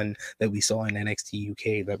Pete Dunne that we saw in NXT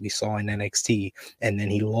UK, that we saw in NXT, and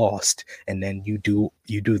then he lost. And then you do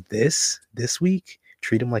this week,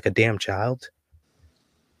 treat him like a damn child.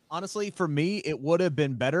 Honestly, for me, it would have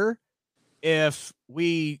been better if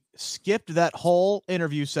we skipped that whole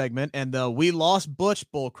interview segment and the "we lost Butch"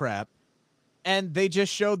 bullcrap, and they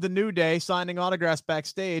just showed the New Day signing autographs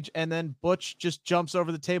backstage, and then Butch just jumps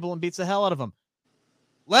over the table and beats the hell out of him.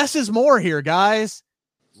 Less is more here, guys.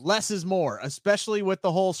 Less is more, especially with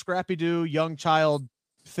the whole Scrappy-Doo young child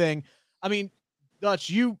thing. I mean, Dutch,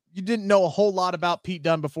 you didn't know a whole lot about Pete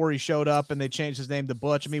Dunne before he showed up and they changed his name to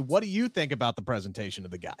Butch. I mean, what do you think about the presentation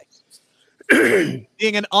of the guy?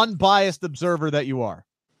 Being an unbiased observer that you are.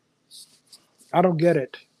 I don't get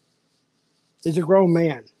it. He's a grown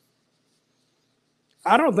man.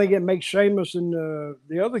 I don't think it makes Sheamus and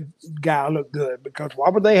the other guy look good, because why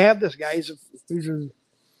would they have this guy? He's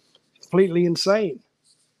completely insane.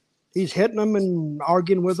 He's hitting them and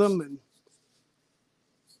arguing with them,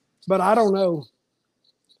 but I don't know.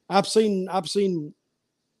 I've seen.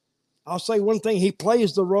 I'll say one thing: he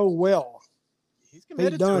plays the role well. He's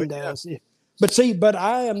committed to it, does. Yeah. But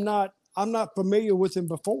I'm not familiar with him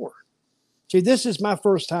before. See, this is my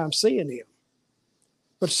first time seeing him.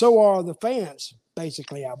 But so are the fans,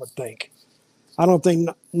 basically, I would think. I don't think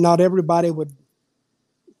not everybody would,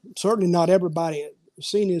 certainly not everybody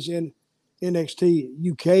seen his in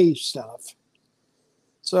NXT UK stuff.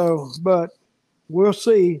 So, but we'll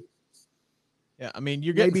see. Yeah, I mean,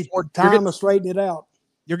 you're getting maybe time to straighten it out.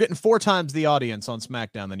 You're getting 4 times the audience on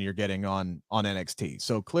SmackDown than you're getting on NXT.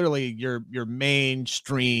 So clearly your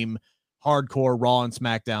mainstream hardcore Raw and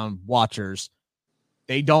SmackDown watchers,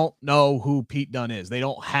 they don't know who Pete Dunne is. They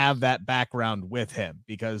don't have that background with him,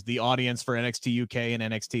 because the audience for NXT UK and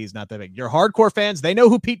NXT is not that big. Your hardcore fans, they know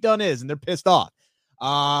who Pete Dunne is, and they're pissed off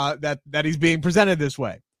that he's being presented this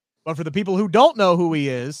way. But for the people who don't know who he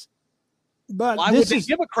is, why would they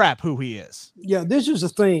give a crap who he is? Yeah, this is the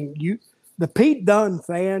thing. The Pete Dunne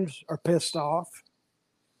fans are pissed off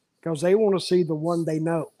because they want to see the one they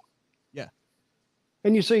know. Yeah.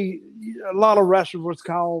 And you see a lot of wrestlers would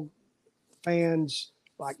call fans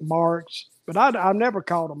like marks, but I never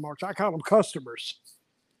called them marks. I call them customers.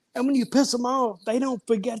 And when you piss them off, they don't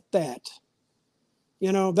forget that.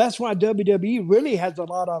 You know, that's why WWE really has a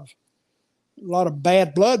lot of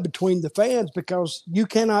bad blood between the fans, because you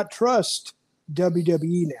cannot trust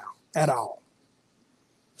WWE now at all.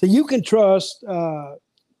 So you can trust the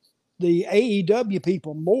AEW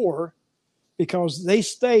people more, because they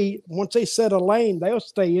stay, once they set a lane, they'll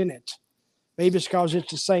stay in it. Maybe it's because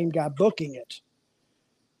it's the same guy booking it.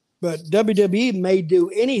 But WWE may do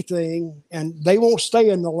anything, and they won't stay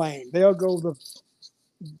in the lane. They'll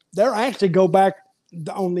actually go back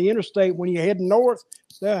on the interstate. When you head north,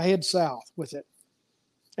 they'll head south with it.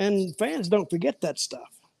 And fans don't forget that stuff.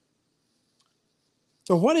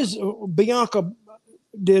 So what is Bianca?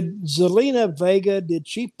 Did Zelina Vega, did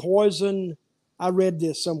she poison? I read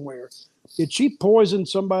this somewhere. Did she poison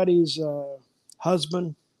somebody's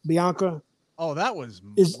husband, Bianca? Oh, that was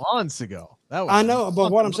months ago. That was I know,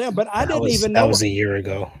 but what I'm saying, but I didn't even know. That was a year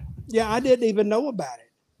ago. Yeah, I didn't even know about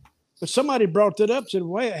it. But somebody brought it up, said,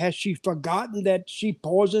 wait, has she forgotten that she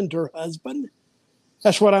poisoned her husband?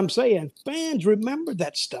 That's what I'm saying. Fans remember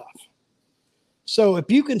that stuff. So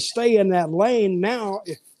if you can stay in that lane now,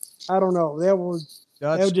 I don't know.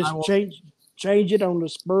 They'll just change it on the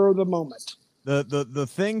spur of the moment. The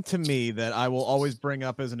thing to me that I will always bring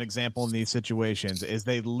up as an example in these situations is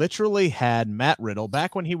they literally had Matt Riddle,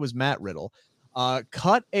 back when he was Matt Riddle,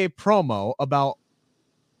 cut a promo about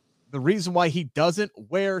the reason why he doesn't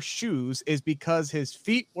wear shoes is because his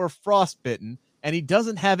feet were frostbitten and he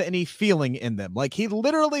doesn't have any feeling in them. Like they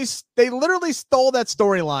literally stole that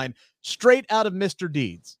storyline straight out of Mr.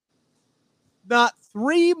 Deeds. Not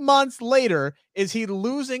 3 months later is he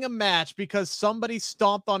losing a match because somebody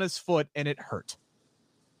stomped on his foot and it hurt.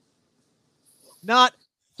 Not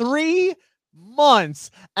 3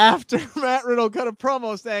 months after Matt Riddle cut a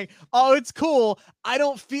promo saying, oh, it's cool, I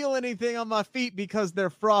don't feel anything on my feet because they're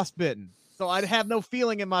frostbitten, so I'd have no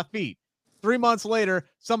feeling in my feet. 3 months later,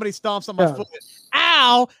 somebody stomps on my foot.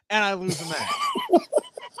 Ow! And I lose the match.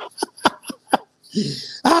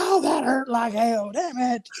 Oh, that hurt like hell. Damn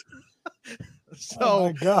it. So oh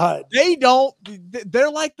my God. They're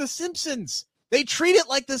like the Simpsons. They treat it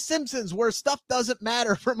like the Simpsons, where stuff doesn't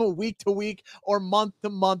matter from a week to week or month to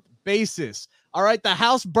month basis. All right, the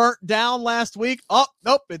house burnt down last week. Oh,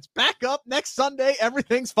 nope, it's back up next Sunday.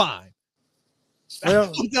 Everything's fine.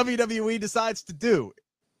 That's what WWE decides to do.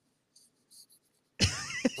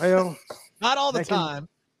 Well, not all the time,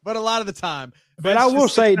 but a lot of the time. But I will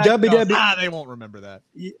say WWE, they won't remember that.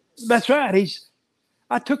 That's right.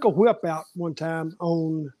 I took a whip out one time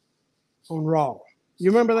on Raw.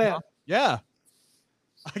 You remember that? Yeah.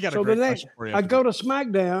 I got a great question for you. I go to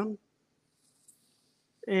SmackDown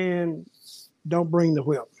and don't bring the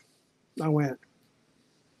whip. I went,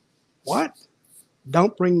 what?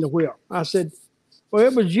 Don't bring the whip. I said, well,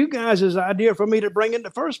 it was you guys' idea for me to bring it in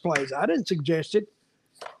the first place. I didn't suggest it.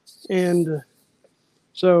 And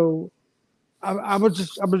so I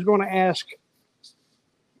was going to ask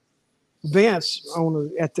Vince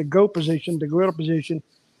at the go position, the gorilla position.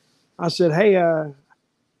 I said, hey,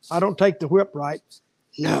 I don't take the whip, right?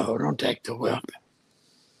 No, don't take the whip.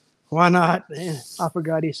 Why not? I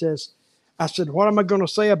forgot. He says, I said, what am I going to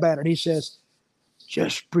say about it? He says,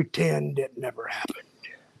 just pretend it never happened.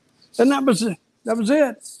 And that was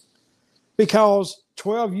it. Because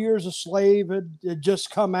 12 Years a Slave had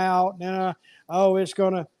just come out. And, it's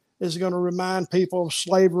going to remind people of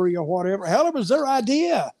slavery or whatever. Hell, it was their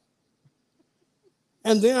idea.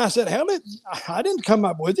 And then I said, hell, I didn't come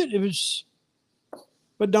up with it. It was,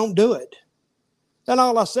 but don't do it. And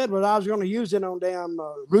all I said was I was going to use it on damn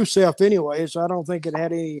Rusev anyway, so I don't think it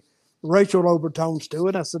had any racial overtones to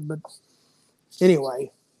it. I said, but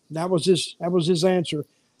anyway, that was his answer.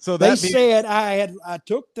 So they said I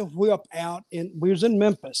took the whip out we was in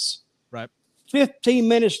Memphis. Right. 15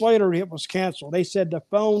 minutes later, it was canceled. They said the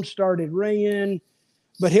phone started ringing,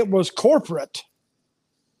 but it was corporate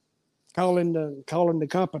calling the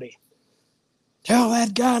company. Tell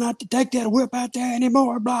that guy not to take that whip out there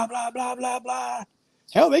anymore, blah, blah, blah, blah, blah.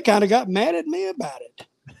 Hell, they kind of got mad at me about it.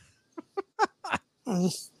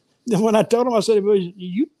 Then when I told them, I said, well,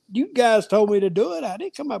 you guys told me to do it. I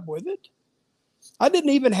didn't come up with it. I didn't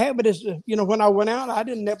even have it as, when I went out, I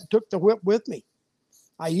didn't ever took the whip with me.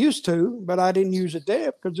 I used to, but I didn't use it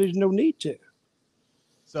there because there's no need to.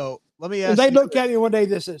 So let me ask you. They looked at me one day,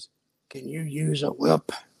 this is, can you use a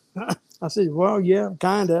whip? I said, well, yeah,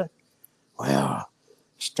 kind of. Well,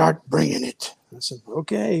 start bringing it. I said,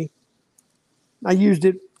 okay. I used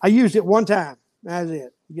it one time. That's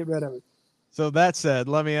it. Get rid of it. So that said,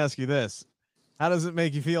 let me ask you this. How does it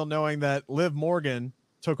make you feel knowing that Liv Morgan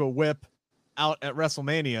took a whip out at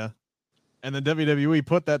WrestleMania and then WWE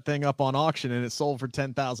put that thing up on auction and it sold for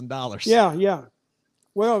 $10,000? Yeah.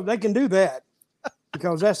 Well, they can do that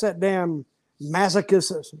because that's that damn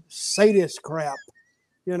masochist, sadist crap.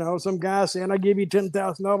 Some guy saying, I give you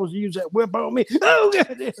 $10,000 to use that whip on me. Oh,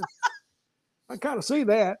 God. I kind of see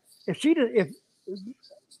that. If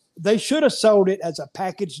they should have sold it as a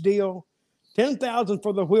package deal, $10,000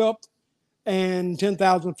 for the whip and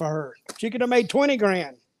 $10,000 for her. She could have made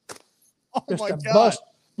 $20,000. Oh my God.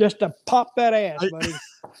 just to pop that ass, buddy.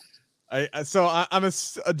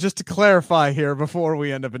 Just to clarify here before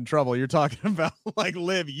we end up in trouble, you're talking about like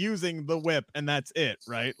Liv using the whip and that's it,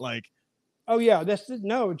 right? Like, oh yeah,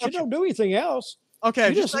 no, she don't do anything else.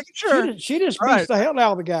 Okay, just making sure. She just beats the hell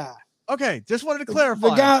out of the guy. Okay, just wanted to clarify.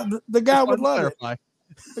 The guy would love it.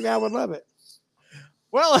 The guy would love it.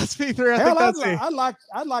 Well, SP3,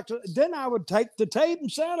 I'd like to. Then I would take the tape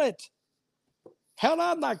and sell it. Hell,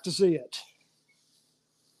 I'd like to see it.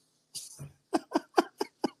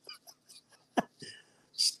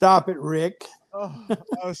 Stop it, Rick.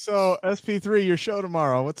 So SP3, your show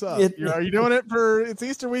tomorrow. What's up? Are you doing it it's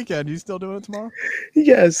Easter weekend? You still doing it tomorrow?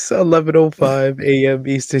 Yes, 11:05 a.m.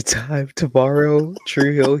 Eastern time tomorrow.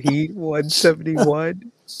 True Hill Heat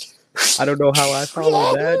 171. I don't know how I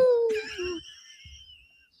follow that.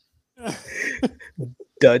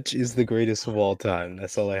 Dutch is the greatest of all time.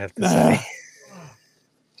 That's all I have to say.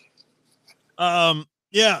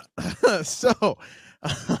 Yeah. So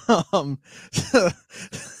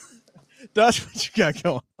Dutch, what you got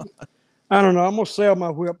going on? I don't know. I'm gonna sell my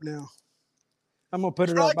whip now. I'm gonna put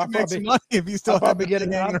it up. I'll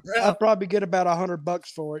probably get about $100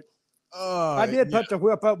 for it. I did put the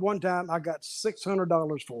whip up one time. I got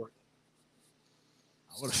 $600 for it.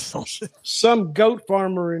 I would have sold it. Some goat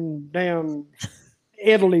farmer in damn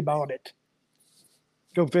Italy bought it.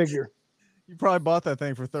 Go figure. You probably bought that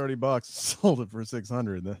thing for $30, sold it for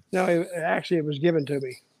 $600. No, it was given to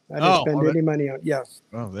me. I didn't spend any money on it. Yeah.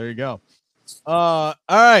 Oh, there you go. All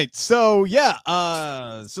right. So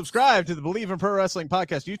subscribe to the Believe in Pro Wrestling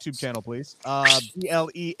Podcast YouTube channel, please.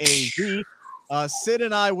 BLEAV. Sid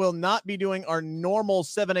and I will not be doing our normal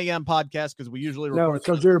 7 a.m. podcast because we usually record. No,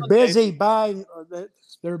 because they're busy buying.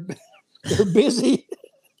 They're busy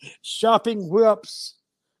shopping whips.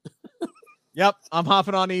 Yep, I'm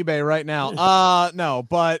hopping on eBay right now. No,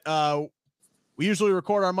 but we usually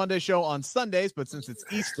record our Monday show on Sundays, but since it's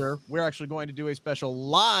Easter, we're actually going to do a special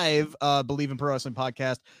live Believe in Pro Wrestling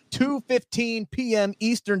podcast, 2:15 p.m.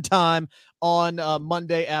 Eastern time on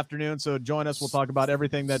Monday afternoon. So join us. We'll talk about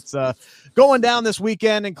everything that's going down this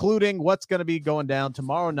weekend, including what's going to be going down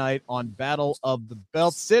tomorrow night on Battle of the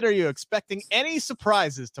Belts. Sid, are you expecting any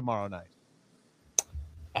surprises tomorrow night?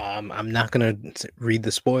 I'm not gonna read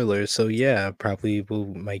the spoilers, so yeah, probably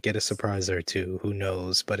might get a surprise or two. Who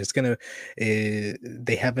knows? But it's gonna.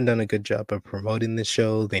 They haven't done a good job of promoting the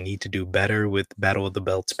show. They need to do better with Battle of the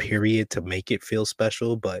Belts, period, to make it feel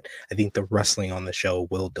special. But I think the wrestling on the show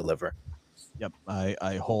will deliver. Yep,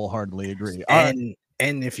 I wholeheartedly agree.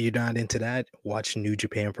 And if you're not into that, watch New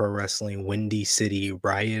Japan Pro Wrestling Windy City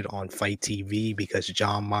Riot on Fight TV because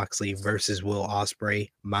Jon Moxley versus Will Ospreay.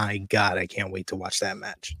 My God, I can't wait to watch that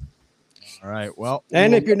match. All right. Well,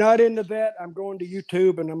 and if you're not into that, I'm going to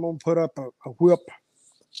YouTube and I'm going to put up a whip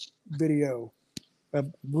video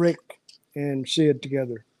of Rick and Sid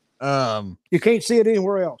together. You can't see it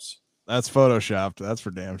anywhere else. That's photoshopped. That's for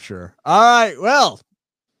damn sure. All right. Well,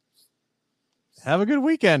 have a good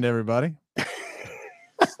weekend, everybody.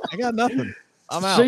 I got nothing. I'm out.